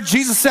remember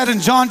Jesus said in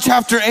John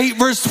chapter 8,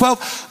 verse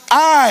 12,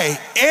 I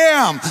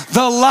am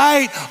the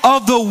light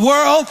of the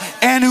world,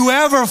 and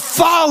whoever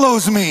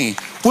follows me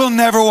will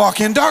never walk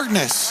in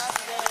darkness,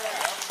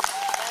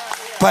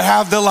 but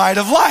have the light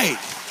of light.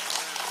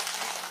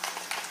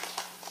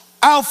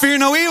 I'll fear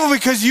no evil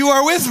because you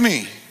are with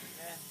me.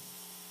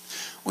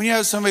 When you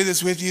have somebody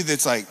that's with you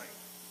that's like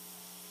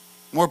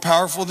more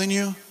powerful than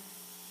you,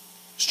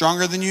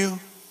 stronger than you,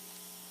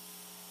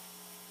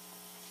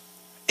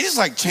 it just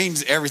like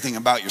changes everything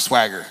about your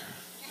swagger.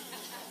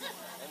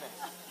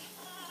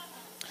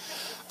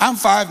 I'm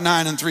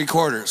 5'9"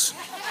 3/4,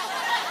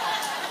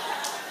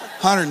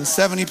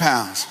 170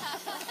 pounds.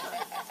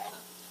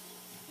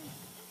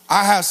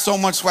 I have so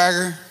much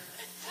swagger.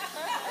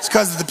 It's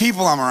because of the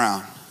people I'm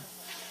around.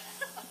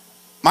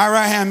 My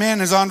right-hand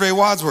man is Andre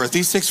Wadsworth.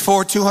 He's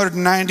 6'4",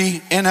 290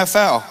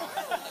 NFL.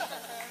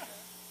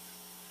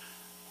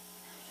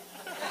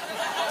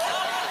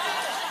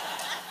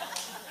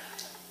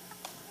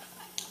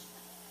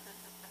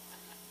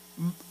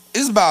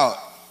 It's about,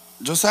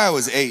 Josiah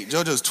was 8,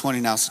 JoJo's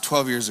 20 now, so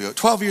 12 years ago.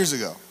 12 years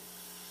ago,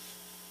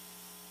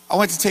 I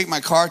went to take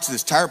my car to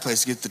this tire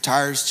place to get the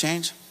tires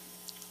changed.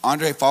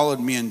 Andre followed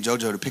me and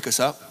JoJo to pick us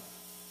up.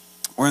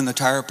 We're in the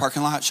tire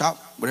parking lot shop,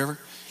 whatever.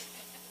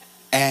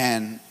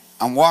 And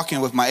I'm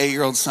walking with my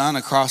 8-year-old son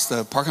across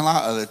the parking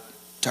lot of the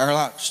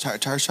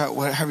tire shop,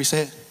 however you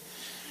say it.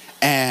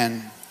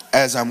 And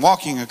as I'm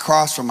walking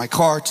across from my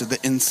car to the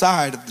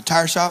inside of the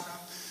tire shop,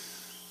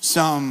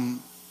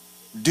 some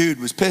dude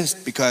was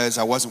pissed because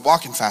I wasn't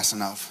walking fast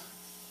enough.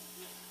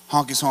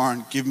 honk his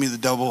horn, give me the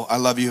double, I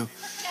love you.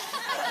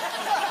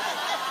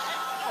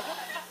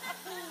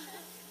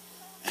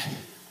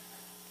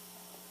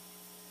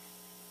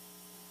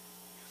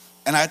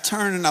 And I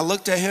turned and I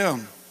looked at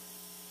him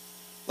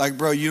like,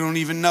 bro, you don't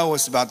even know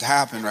what's about to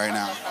happen right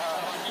now.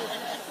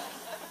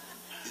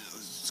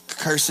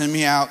 Cursing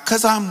me out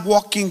because I'm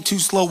walking too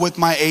slow with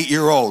my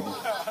 8-year-old.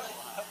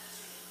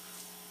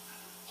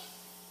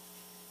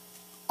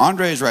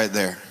 Andre's right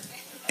there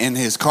in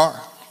his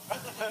car.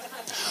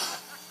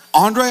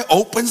 Andre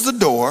opens the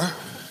door,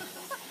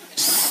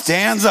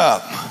 stands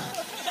up.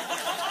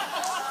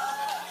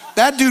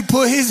 That dude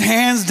put his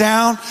hands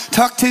down,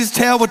 tucked his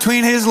tail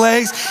between his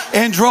legs,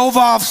 and drove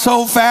off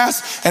so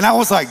fast. And I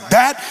was like,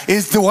 that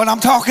is the what I'm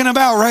talking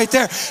about right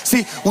there.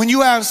 See, when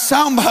you have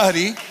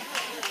somebody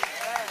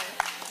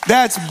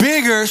that's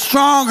bigger,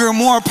 stronger,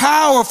 more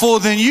powerful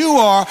than you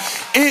are,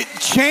 it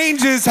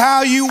changes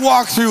how you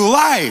walk through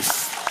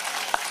life.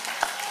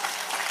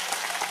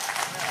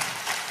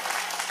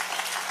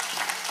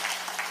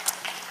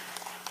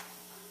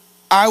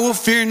 I will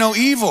fear no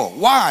evil.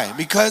 Why?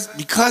 Because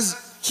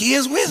he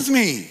is with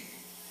me.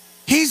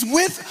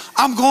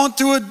 I'm going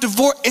through a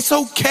divorce. It's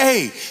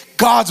okay.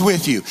 God's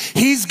with you.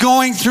 He's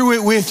going through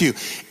it with you.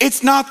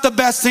 It's not the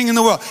best thing in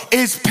the world.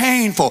 It's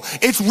painful.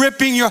 It's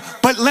ripping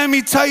but let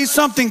me tell you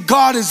something.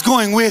 God is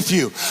going with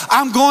you.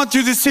 I'm going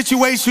through this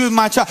situation with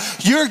my child.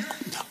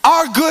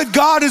 Our good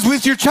God is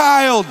with your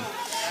child.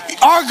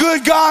 Our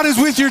good God is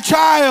with your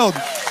child.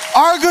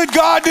 Our good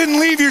God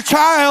didn't leave your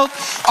child.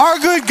 Our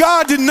good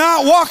God did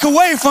not walk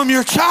away from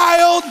your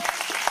child.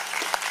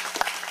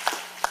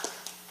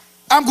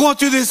 I'm going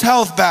through this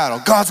health battle.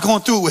 God's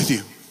going through it with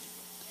you.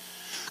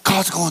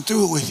 God's going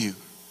through it with you.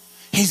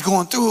 He's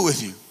going through it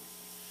with you.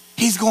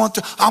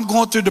 I'm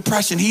going through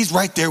depression. He's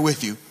right there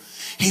with you.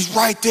 He's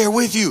right there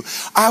with you.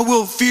 I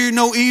will fear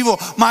no evil.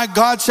 My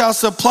God shall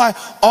supply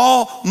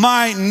all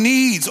my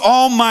needs,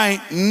 all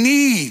my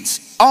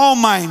needs, all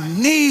my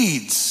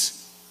needs.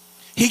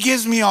 He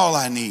gives me all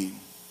I need.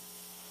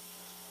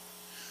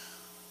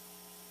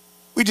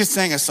 We just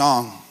sang a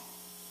song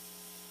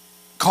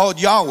called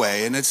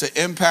Yahweh, and it's an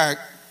Impact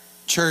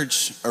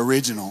Church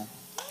original.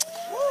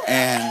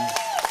 And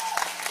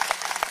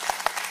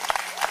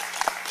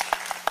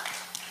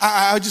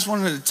I just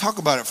wanted to talk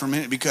about it for a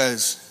minute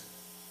because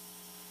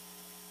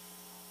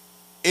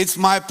it's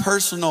my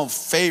personal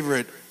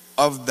favorite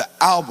of the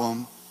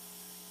album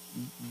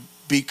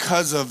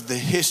because of the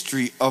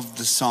history of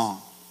the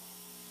song.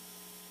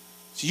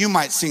 So you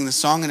might sing the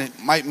song and it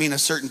might mean a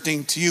certain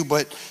thing to you,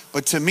 but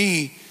to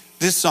me,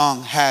 this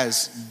song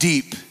has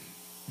deep,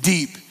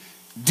 deep,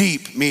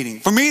 deep meaning.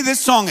 For me, this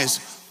song is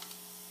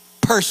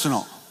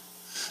personal.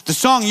 The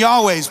song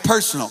Yahweh is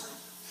personal.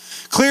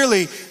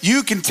 Clearly,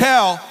 you can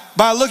tell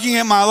by looking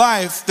at my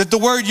life that the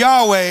word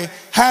Yahweh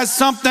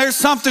there's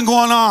something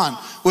going on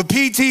with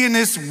PT and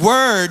this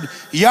word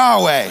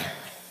Yahweh.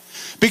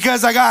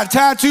 Because I got a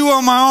tattoo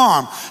on my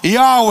arm,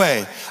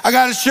 Yahweh. I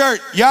got a shirt,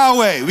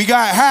 Yahweh. We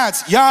got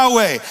hats,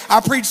 Yahweh. I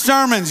preach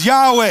sermons,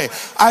 Yahweh.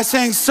 I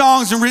sang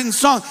songs and written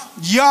songs,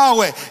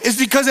 Yahweh. It's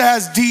because it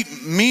has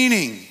deep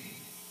meaning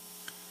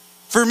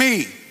for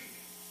me.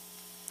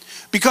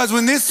 Because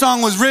when this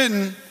song was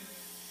written,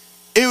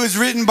 it was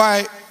written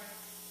by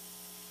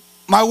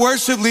my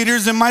worship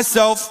leaders and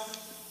myself,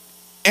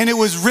 and it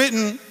was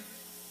written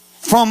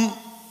from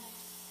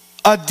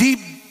a deep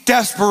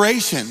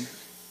desperation,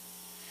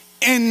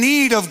 in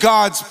need of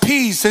God's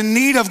peace, in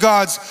need of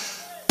God's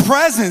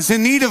presence,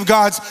 in need of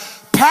God's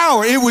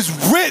power. It was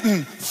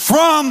written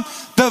from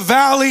the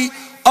valley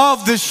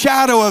of the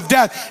shadow of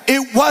death.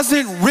 It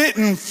wasn't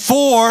written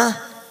for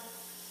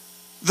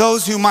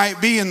those who might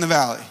be in the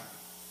valley.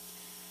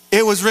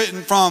 It was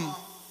written from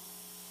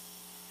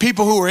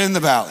people who were in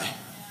the valley.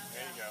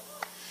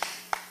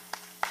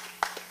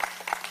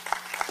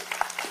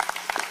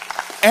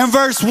 And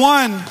verse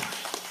 1,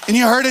 and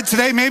you heard it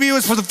today, maybe it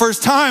was for the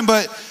first time,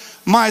 but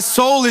my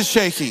soul is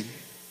shaking.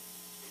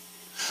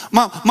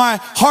 My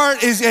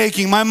heart is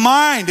aching. My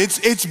mind,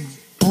 it's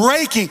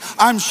breaking.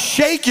 I'm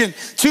shaken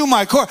to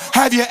my core.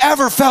 Have you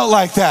ever felt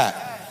like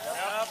that?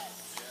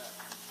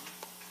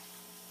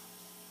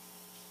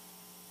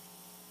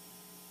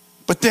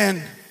 But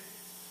then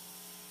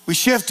we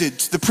shifted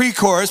to the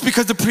pre-chorus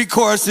because the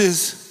pre-chorus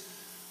is,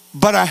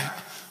 but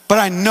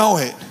I know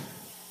it.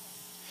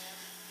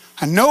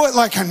 I know it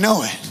like I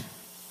know it.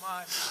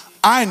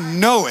 I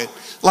know it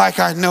like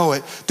I know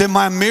it, that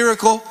my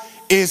miracle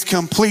is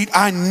complete.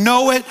 I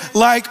know it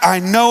like I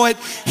know it.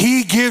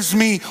 He gives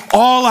me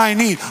all I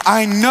need.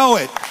 I know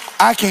it.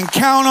 I can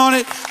count on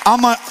it.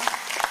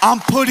 I'm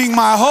putting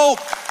my hope.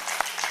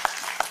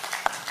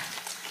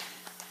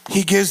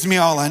 He gives me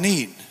all I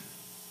need.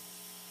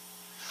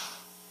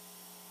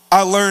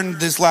 I learned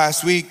this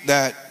last week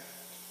that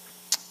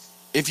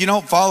if you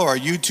don't follow our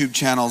YouTube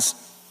channels,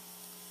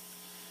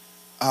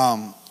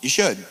 you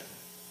should.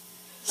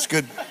 It's a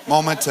good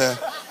moment to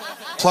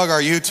plug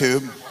our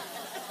YouTube.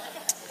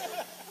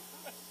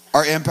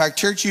 Our Impact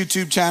Church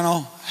YouTube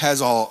channel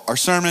has all our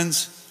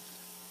sermons.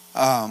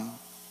 Our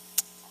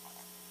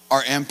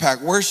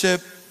Impact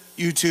Worship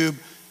YouTube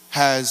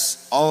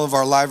has all of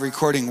our live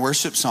recording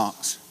worship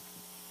songs.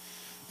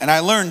 And I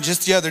learned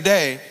just the other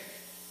day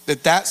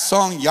that that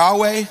song,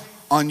 Yahweh,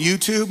 on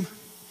YouTube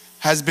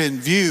has been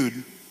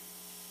viewed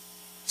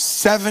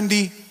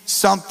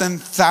 70-something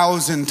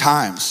thousand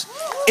times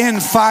in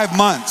 5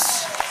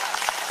 months.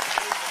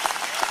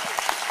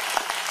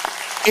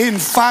 In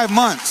 5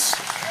 months.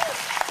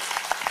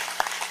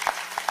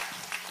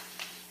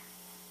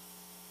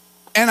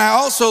 And I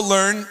also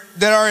learned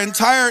that our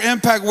entire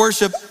Impact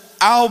Worship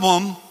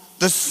album,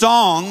 the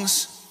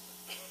songs,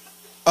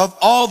 of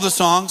all the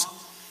songs,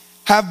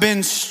 have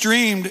been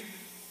streamed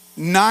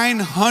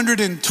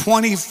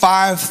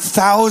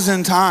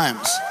 925,000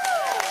 times.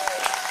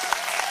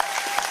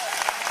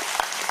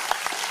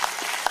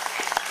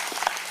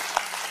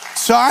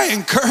 So I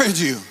encourage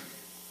you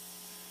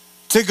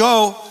to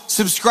go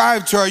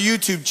subscribe to our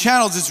YouTube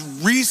channels. It's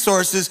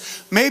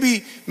resources.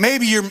 Maybe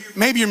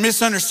you're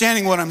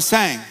misunderstanding what I'm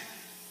saying.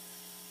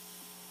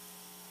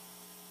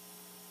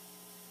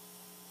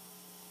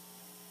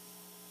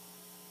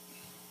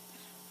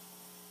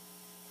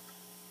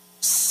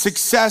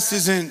 Success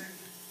isn't,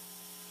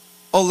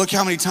 oh, look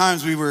how many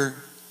times we were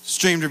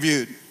streamed or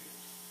viewed.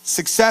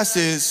 Success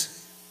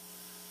is,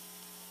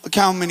 look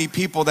how many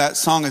people that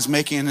song is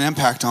making an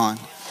impact on.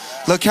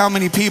 Look how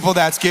many people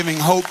that's giving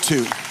hope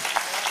to.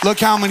 Look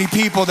how many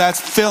people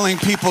that's filling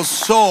people's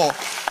soul.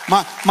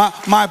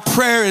 My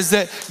prayer is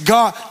that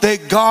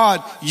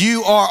God,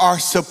 you are our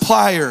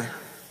supplier.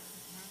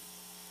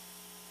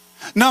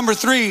 Number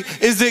 3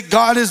 is that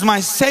God is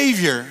my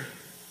Savior.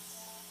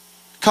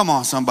 Come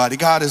on, somebody.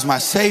 God is my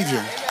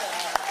Savior.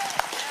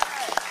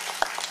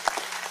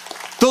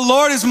 The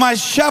Lord is my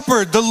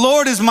shepherd. The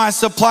Lord is my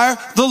supplier.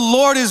 The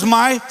Lord is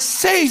my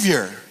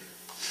Savior.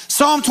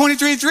 Psalm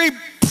 23:3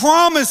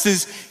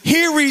 promises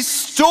He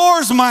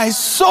restores my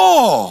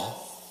soul.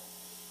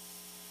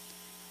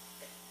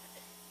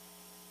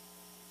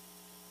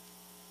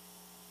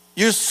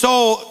 Your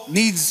soul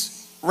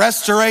needs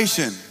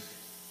restoration.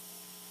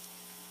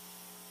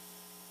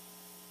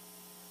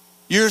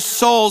 Your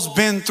soul's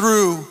been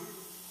through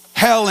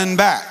hell and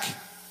back.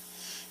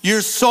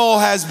 Your soul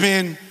has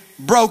been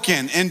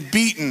broken and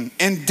beaten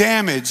and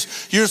damaged.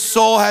 Your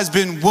soul has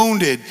been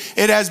wounded.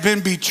 It has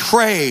been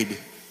betrayed.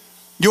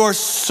 Your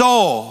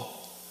soul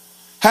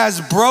has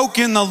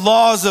broken the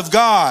laws of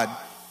God.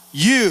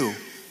 You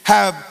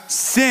have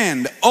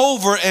sinned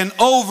over and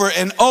over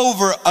and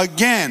over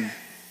again.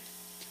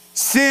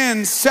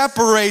 Sin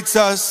separates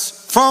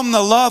us from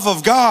the love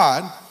of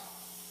God.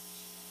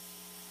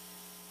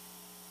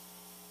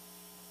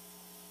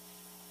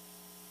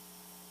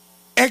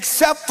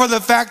 Except for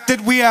the fact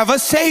that we have a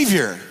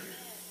Savior.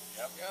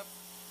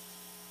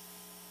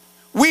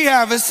 We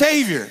have a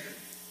Savior.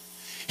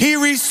 He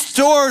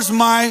restores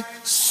my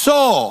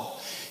soul.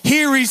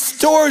 He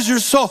restores your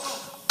soul.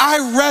 I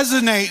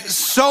resonate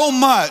so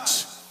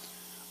much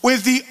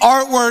with the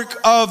artwork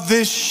of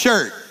this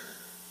shirt.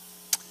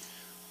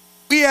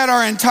 We had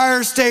our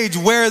entire stage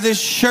wear this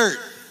shirt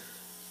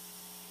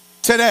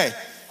today.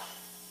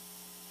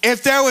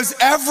 If there was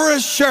ever a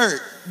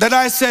shirt that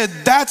I said,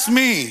 that's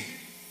me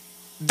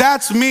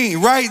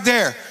right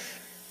there,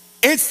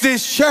 it's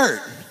this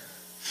shirt.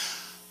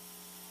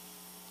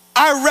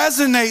 I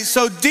resonate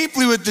so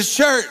deeply with the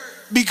shirt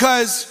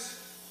because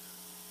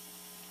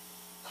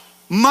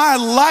my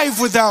life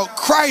without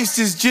Christ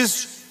is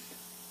just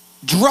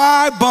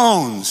dry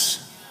bones.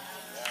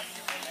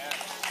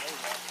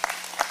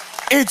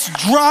 It's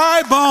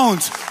dry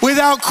bones.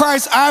 Without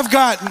Christ, I've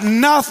got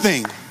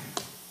nothing.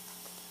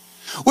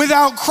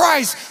 Without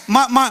Christ,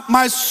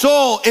 my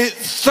soul, it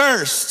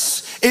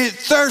thirsts. It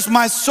thirsts.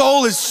 My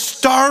soul is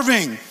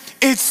starving.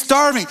 It's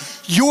starving.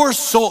 Your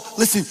soul,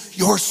 listen,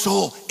 your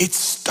soul, it's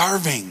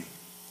starving.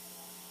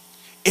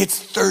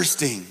 It's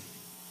thirsting.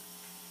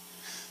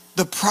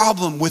 The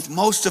problem with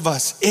most of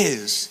us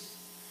is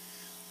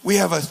we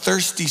have a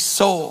thirsty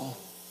soul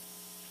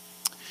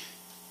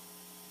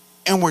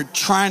and we're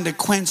trying to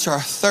quench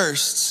our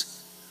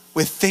thirsts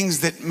with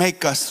things that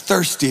make us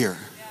thirstier.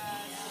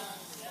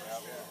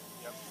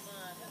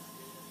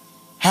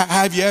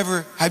 Have you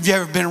ever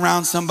been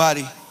around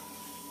somebody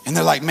and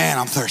they're like, man,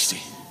 I'm thirsty.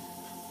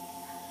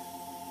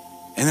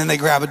 And then they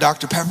grab a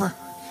Dr. Pepper.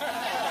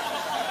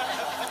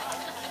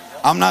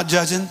 I'm not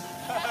judging.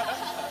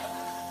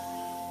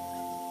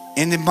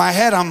 And in my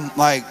head, I'm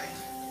like,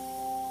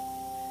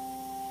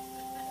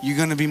 you're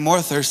gonna be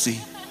more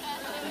thirsty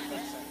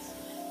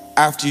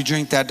after you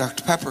drink that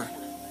Dr. Pepper.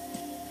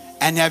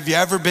 And have you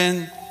ever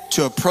been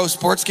to a pro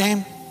sports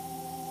game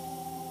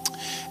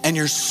and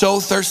you're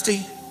so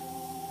thirsty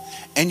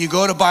and you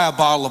go to buy a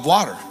bottle of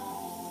water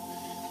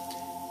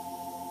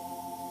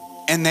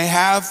and they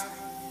have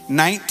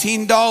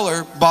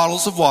 $19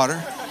 bottles of water,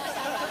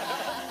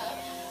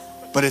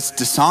 but it's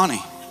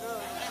Dasani,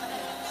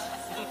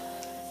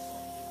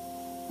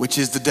 which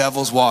is the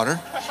devil's water.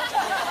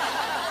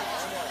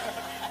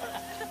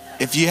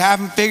 If you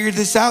haven't figured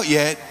this out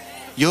yet,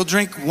 you'll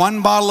drink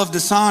one bottle of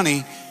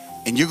Dasani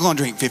and you're gonna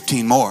drink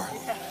 15 more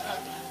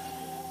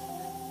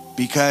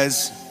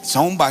because it's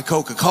owned by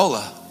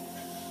Coca-Cola.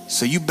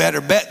 So you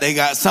better bet they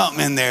got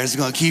something in there that's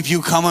gonna keep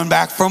you coming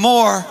back for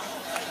more.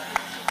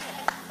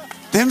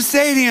 Them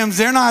stadiums,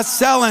 they're not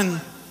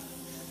selling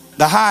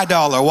the high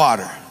dollar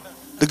water,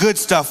 the good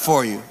stuff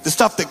for you, the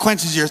stuff that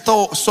quenches your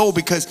soul,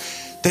 because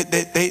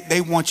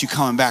they want you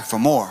coming back for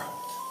more.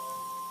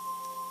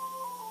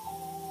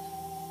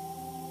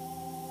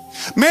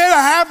 Man,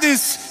 I have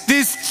this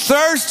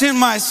thirst in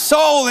my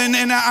soul, and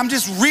I'm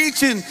just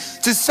reaching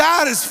to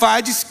satisfy.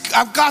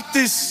 I've got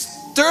this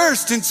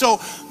thirst, and so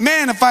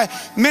man, if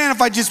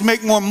I just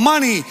make more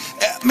money,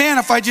 man,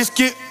 if I just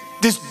get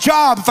this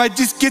job, if I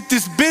just get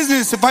this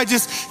business, if I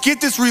just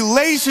get this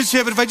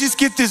relationship, if I just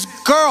get this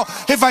girl,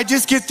 if I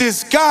just get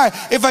this guy,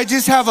 if I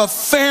just have a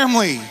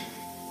family.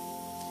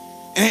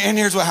 And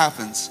here's what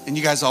happens, and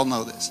you guys all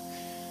know this.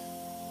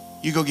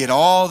 You go get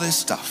all this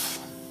stuff,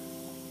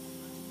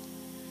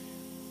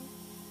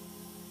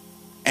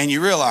 and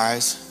you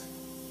realize,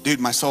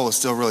 dude, my soul is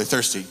still really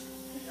thirsty.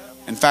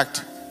 In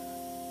fact,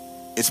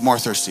 it's more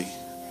thirsty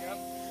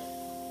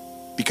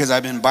because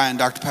I've been buying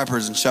Dr.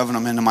 Peppers and shoving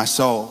them into my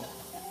soul.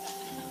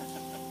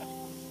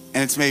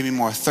 And it's made me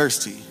more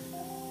thirsty.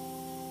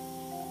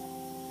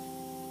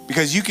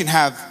 Because you can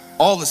have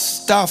all the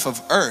stuff of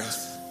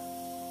earth,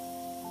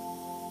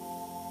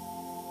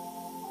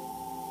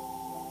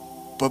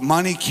 but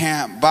money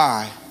can't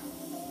buy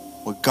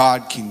what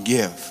God can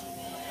give.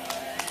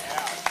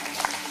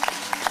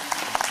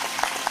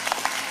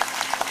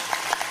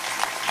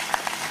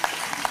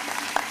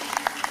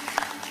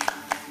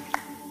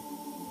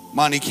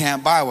 Money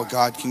can't buy what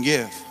God can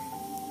give.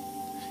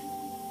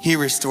 He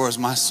restores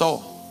my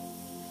soul.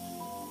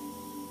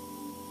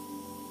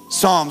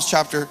 Psalms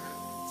chapter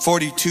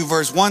 42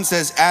 verse 1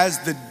 says, as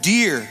the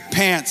deer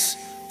pants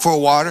for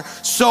water,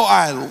 so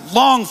I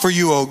long for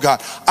you, O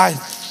God. I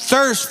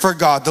thirst for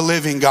God, the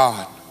living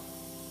God.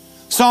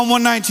 Psalm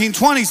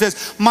 119:20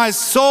 says, my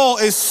soul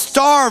is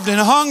starved and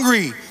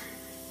hungry,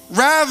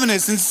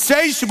 ravenous,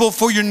 insatiable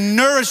for your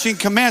nourishing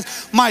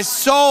commands. My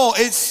soul,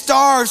 it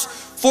starves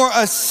for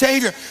a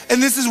Savior.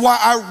 And this is why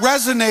I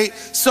resonate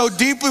so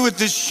deeply with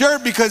this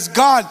shirt, because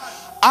God,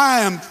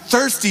 I am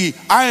thirsty,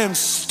 I am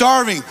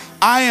starving,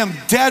 I am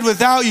dead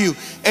without you.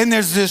 And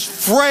there's this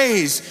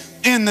phrase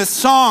in the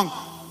song,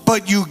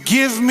 but you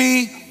give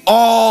me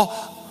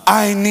all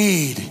I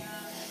need.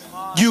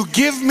 You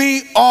give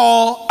me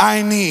all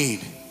I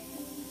need.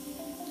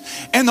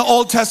 In the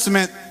Old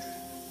Testament,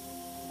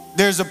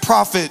 there's a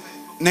prophet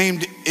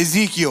named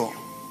Ezekiel.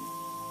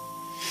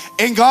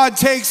 And God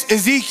takes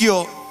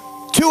Ezekiel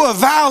to a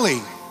valley.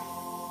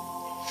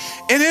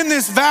 And in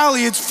this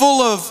valley, it's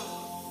full of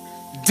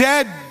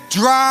dead,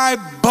 dry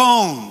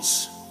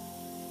bones.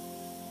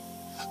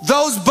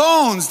 Those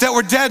bones that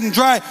were dead and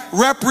dry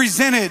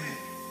represented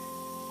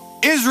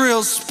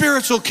Israel's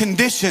spiritual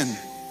condition.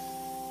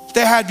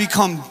 They had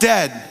become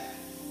dead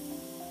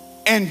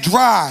and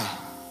dry.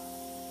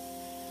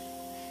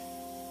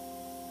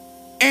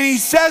 And he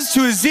says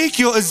to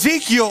Ezekiel,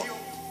 Ezekiel,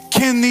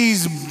 can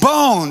these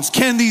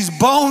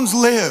bones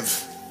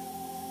live?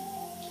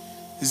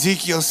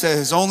 Ezekiel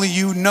says, only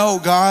you know,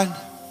 God.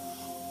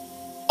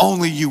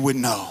 Only you would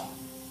know.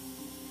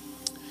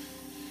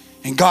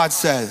 And God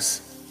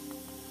says,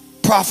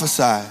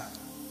 prophesy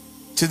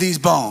to these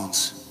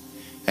bones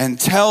and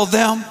tell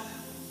them,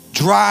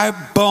 dry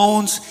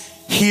bones,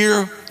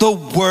 hear the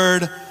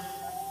word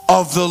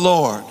of the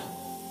Lord.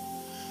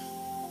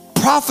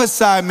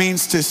 Prophesy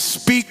means to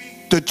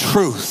speak the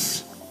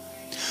truth.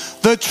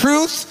 The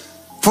truth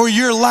for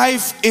your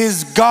life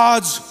is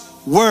God's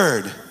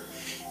word.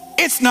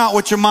 It's not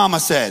what your mama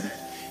said.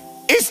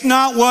 It's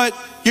not what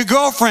your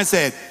girlfriend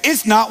said.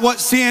 It's not what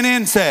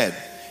CNN said.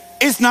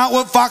 It's not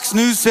what Fox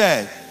News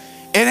said.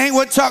 It ain't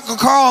what Tucker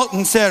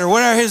Carlson said or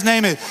whatever his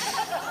name is.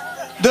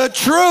 The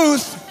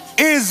truth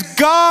is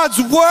God's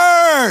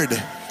word.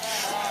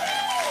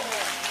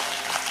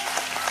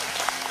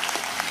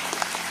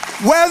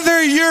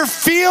 Whether your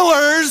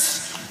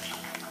feelers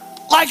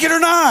like it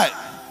or not.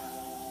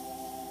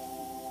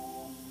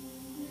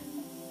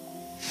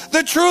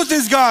 The truth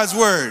is God's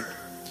word.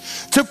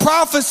 To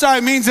prophesy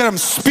means that I'm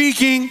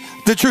speaking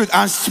the truth.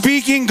 I'm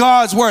speaking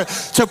God's word.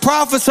 To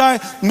prophesy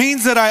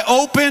means that I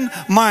open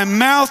my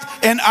mouth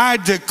and I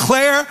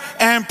declare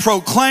and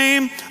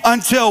proclaim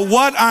until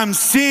what I'm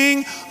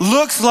seeing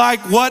looks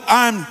like what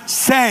I'm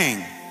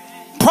saying.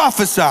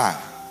 Prophesy.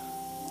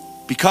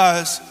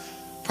 Because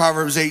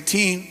Proverbs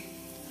 18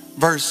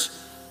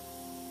 verse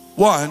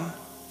 1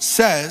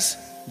 says,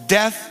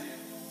 death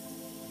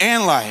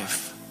and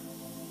life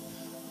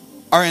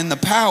are in the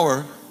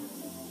power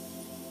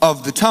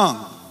of the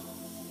tongue,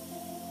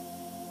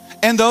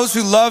 and those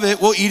who love it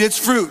will eat its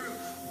fruit.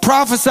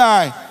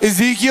 Prophesy,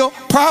 Ezekiel,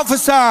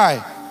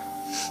 prophesy.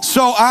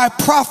 So I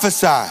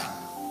prophesy.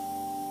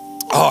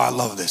 Oh, I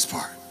love this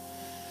part.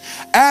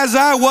 As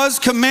I was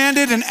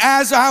commanded and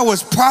as I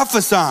was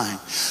prophesying,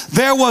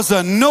 there was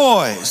a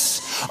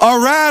noise a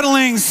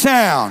rattling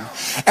sound,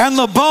 and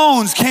the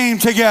bones came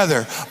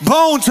together,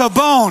 bone to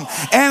bone.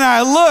 And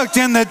I looked,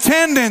 and the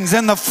tendons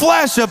and the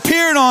flesh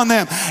appeared on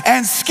them,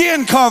 and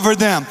skin covered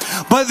them,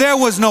 but there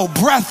was no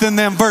breath in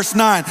them. Verse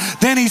 9,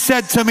 then he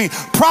said to me,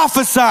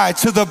 prophesy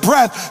to the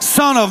breath,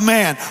 son of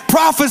man.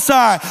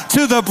 Prophesy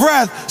to the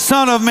breath,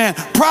 son of man.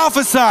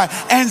 Prophesy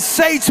and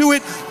say to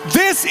it,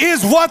 this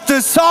is what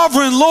the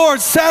sovereign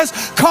Lord says.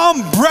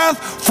 Come,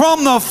 breath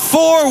from the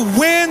four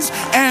winds,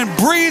 and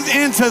breathe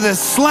into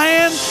this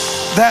land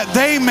that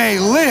they may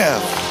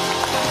live.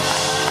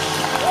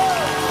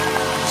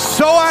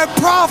 So I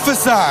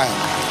prophesied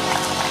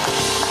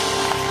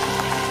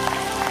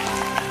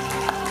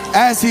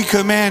as he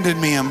commanded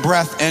me, and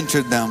breath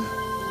entered them,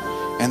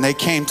 and they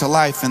came to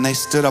life, and they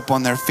stood up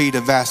on their feet,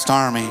 a vast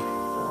army.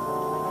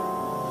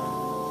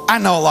 I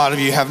know a lot of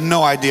you have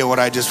no idea what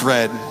I just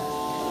read,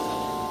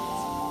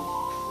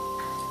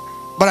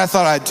 but I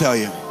thought I'd tell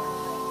you,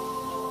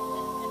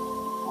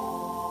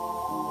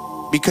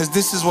 because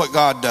this is what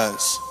God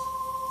does,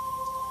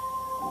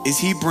 is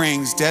he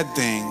brings dead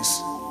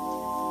things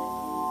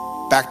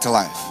back to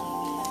life.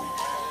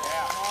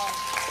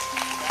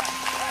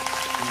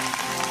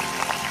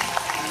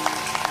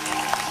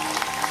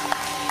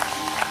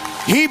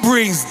 He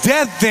brings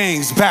dead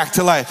things back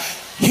to life.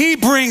 He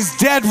brings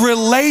dead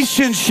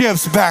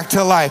relationships back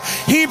to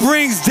life. He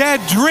brings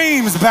dead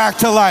dreams back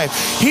to life.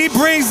 He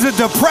brings the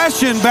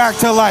depression back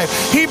to life.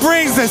 He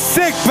brings the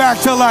sick back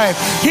to life.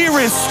 He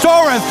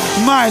restoreth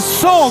my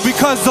soul,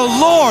 because the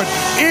Lord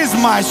is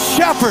my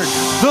shepherd.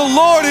 The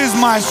Lord is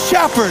my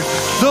shepherd.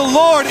 The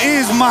Lord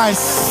is my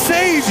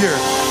Savior.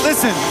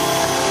 Listen.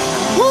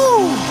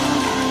 Woo!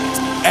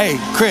 Hey,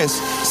 Chris,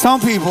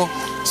 some people,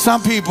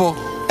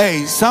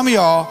 hey, some of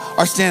y'all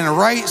are standing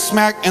right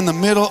smack in the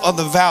middle of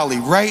the valley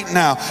right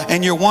now,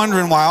 and you're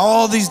wondering why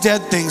all these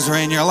dead things are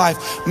in your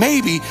life.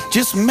 Maybe,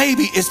 just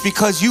maybe, it's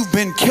because you've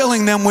been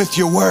killing them with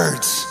your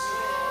words.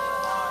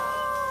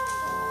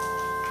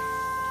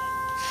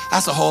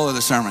 That's a whole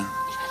other sermon.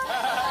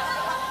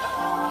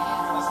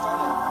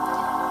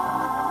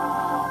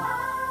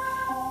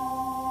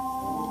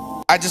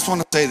 I just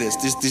want to say this.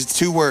 These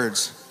two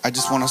words. I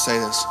just want to say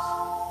this.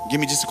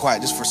 Give me just a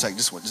quiet, just for a second.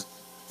 Just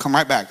come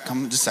right back.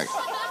 Come just a second.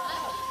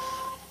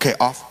 Okay,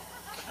 off.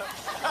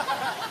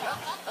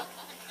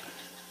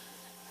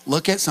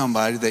 Look at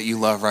somebody that you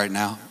love right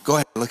now. Go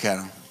ahead, look at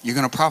them. You're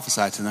going to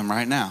prophesy to them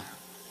right now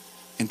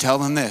and tell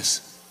them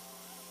this.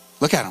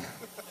 Look at them.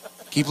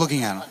 Keep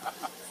looking at them.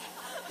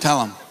 Tell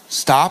them,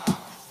 stop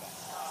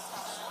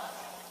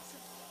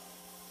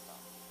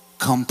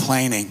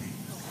complaining.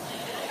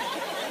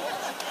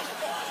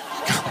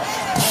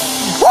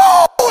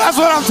 Woo! That's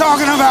what I'm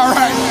talking about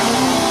right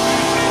now.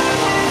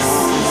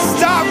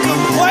 Stop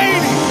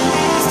complaining.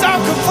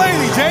 Stop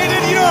complaining,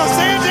 Jaden. You know what I'm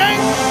saying, Jay?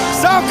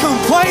 Stop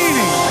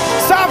complaining.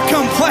 Stop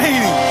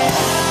complaining.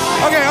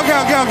 Okay.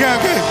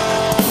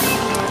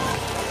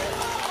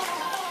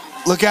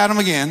 Look at him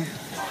again.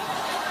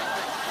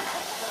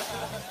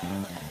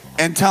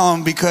 And tell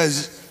him,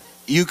 because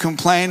you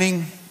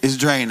complaining is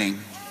draining.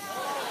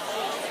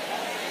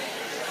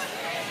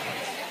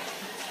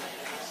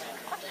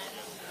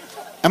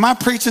 Am I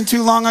preaching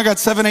too long? I got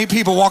 7-8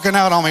 people walking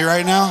out on me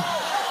right now.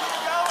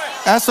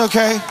 That's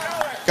okay.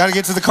 Got to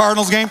get to the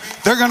Cardinals game.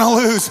 They're going to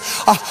lose.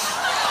 Spoiler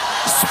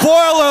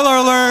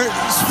alert.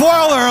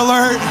 Spoiler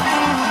alert.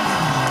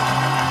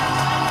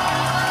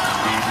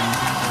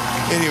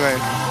 Anyway.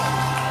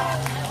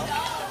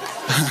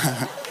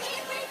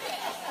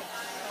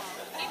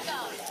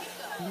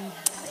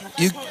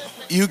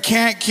 You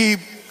can't keep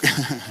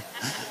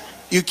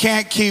you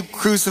can't keep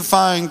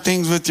crucifying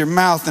things with your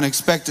mouth and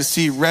expect to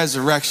see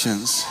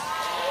resurrections.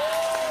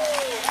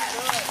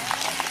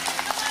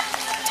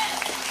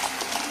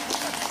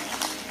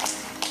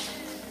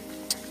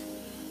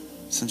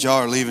 Since y'all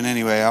are leaving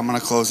anyway, I'm going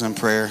to close in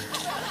prayer.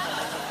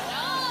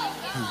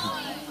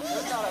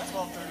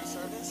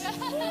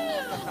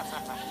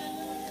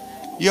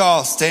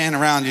 Y'all staying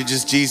around, you're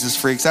just Jesus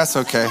freaks. That's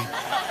okay.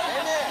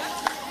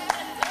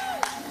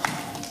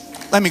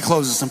 Let me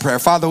close this in prayer.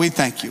 Father, we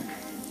thank you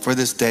for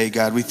this day,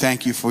 God. We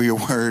thank you for your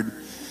word.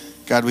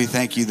 God, we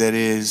thank you that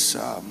it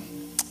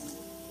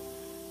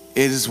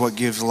is what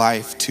gives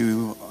life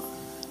to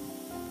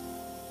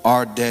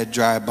our dead,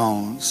 dry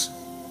bones.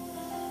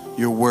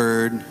 Your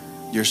word,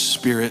 your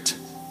spirit,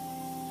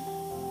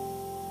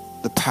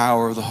 the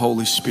power of the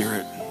Holy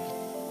Spirit.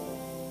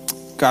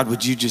 God,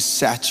 would you just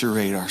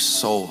saturate our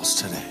souls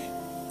today?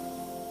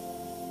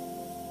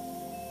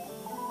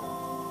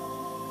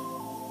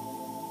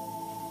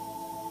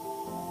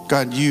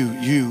 God,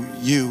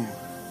 you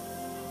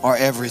are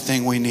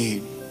everything we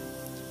need.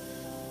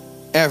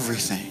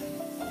 Everything.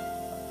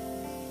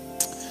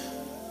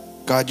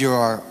 God, you're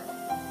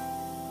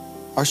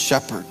our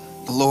shepherd.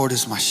 The Lord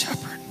is my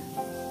shepherd.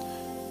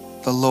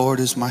 The Lord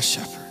is my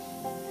shepherd.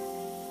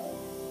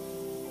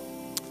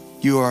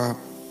 You are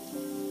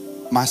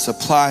my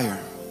supplier.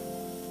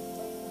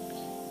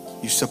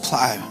 You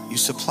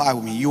supply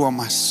with me. You are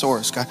my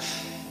source, God.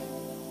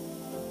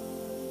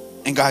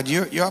 And God,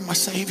 you're my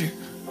Savior.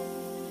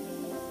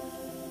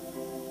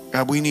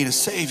 God, we need a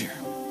Savior.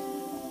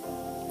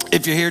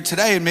 If you're here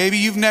today and maybe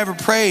you've never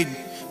prayed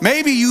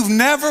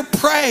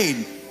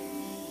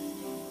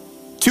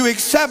to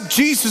accept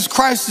Jesus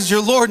Christ as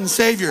your Lord and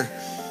Savior,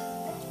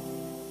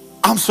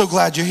 I'm so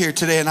glad you're here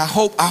today. And I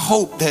hope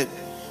that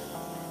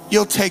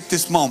you'll take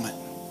this moment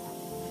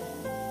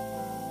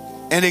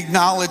and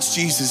acknowledge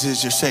Jesus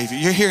as your Savior.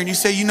 You're here and you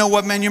say, you know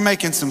what, man, you're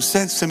making some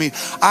sense to me.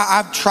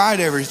 I've tried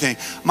everything.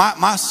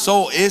 My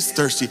soul is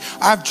thirsty.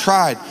 I've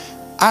tried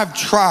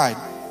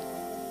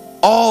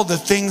all the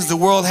things the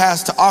world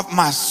has to offer.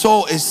 My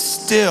soul is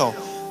still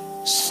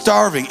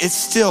starving. It's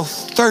still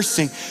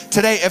thirsting.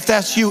 Today, if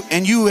that's you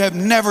and you have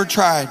never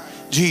tried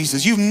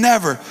Jesus, you've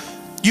never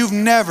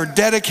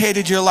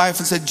dedicated your life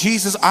and said,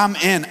 Jesus, I'm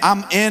in.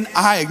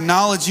 I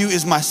acknowledge you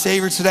as my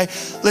Savior today.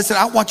 Listen,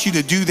 I want you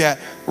to do that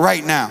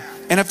right now.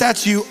 And if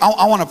that's you,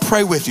 I want to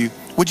pray with you.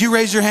 Would you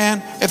raise your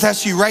hand? If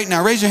that's you right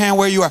now, raise your hand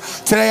where you are.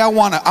 Today, I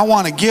want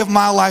to give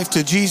my life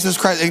to Jesus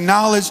Christ,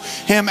 acknowledge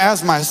him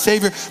as my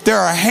Savior. There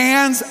are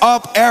hands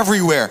up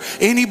everywhere.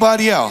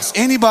 Anybody else?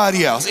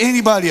 Anybody else?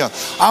 Anybody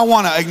else? I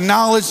want to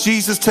acknowledge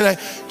Jesus today.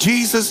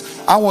 Jesus,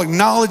 I will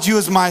acknowledge you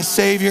as my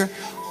Savior.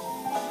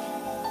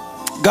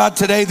 God,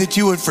 today that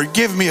you would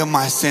forgive me of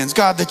my sins.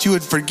 God, that you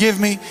would forgive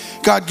me.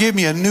 God, give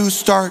me a new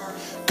start.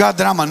 God,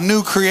 that I'm a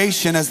new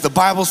creation, as the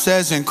Bible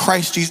says, in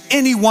Christ Jesus.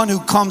 Anyone who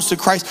comes to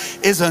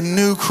Christ is a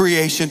new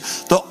creation.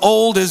 The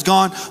old is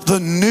gone. The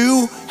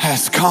new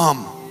has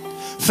come.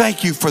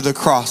 Thank you for the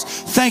cross.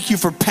 Thank you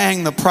for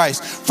paying the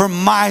price for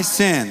my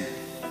sin.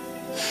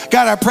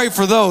 God, I pray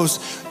for those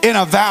in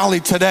a valley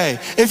today.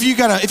 If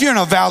you're in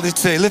a valley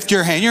today, lift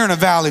your hand. You're in a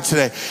valley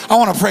today. I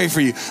want to pray for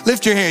you.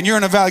 Lift your hand. You're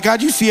in a valley.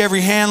 God, you see every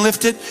hand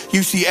lifted.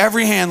 You see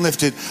every hand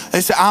lifted. They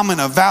say, I'm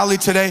in a valley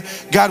today.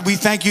 God, we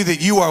thank you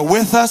that you are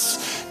with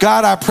us.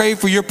 God, I pray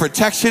for your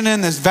protection in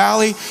this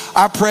valley.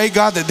 I pray,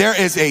 God, that there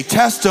is a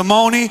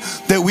testimony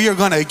that we are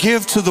going to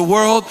give to the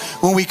world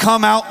when we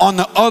come out on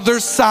the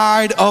other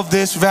side of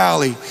this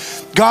valley.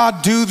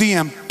 God, do the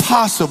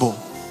impossible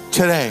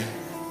today.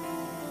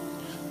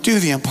 Do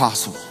the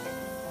impossible.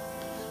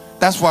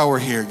 That's why we're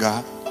here,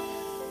 God,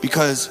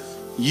 because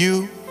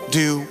you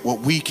do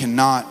what we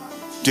cannot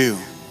do.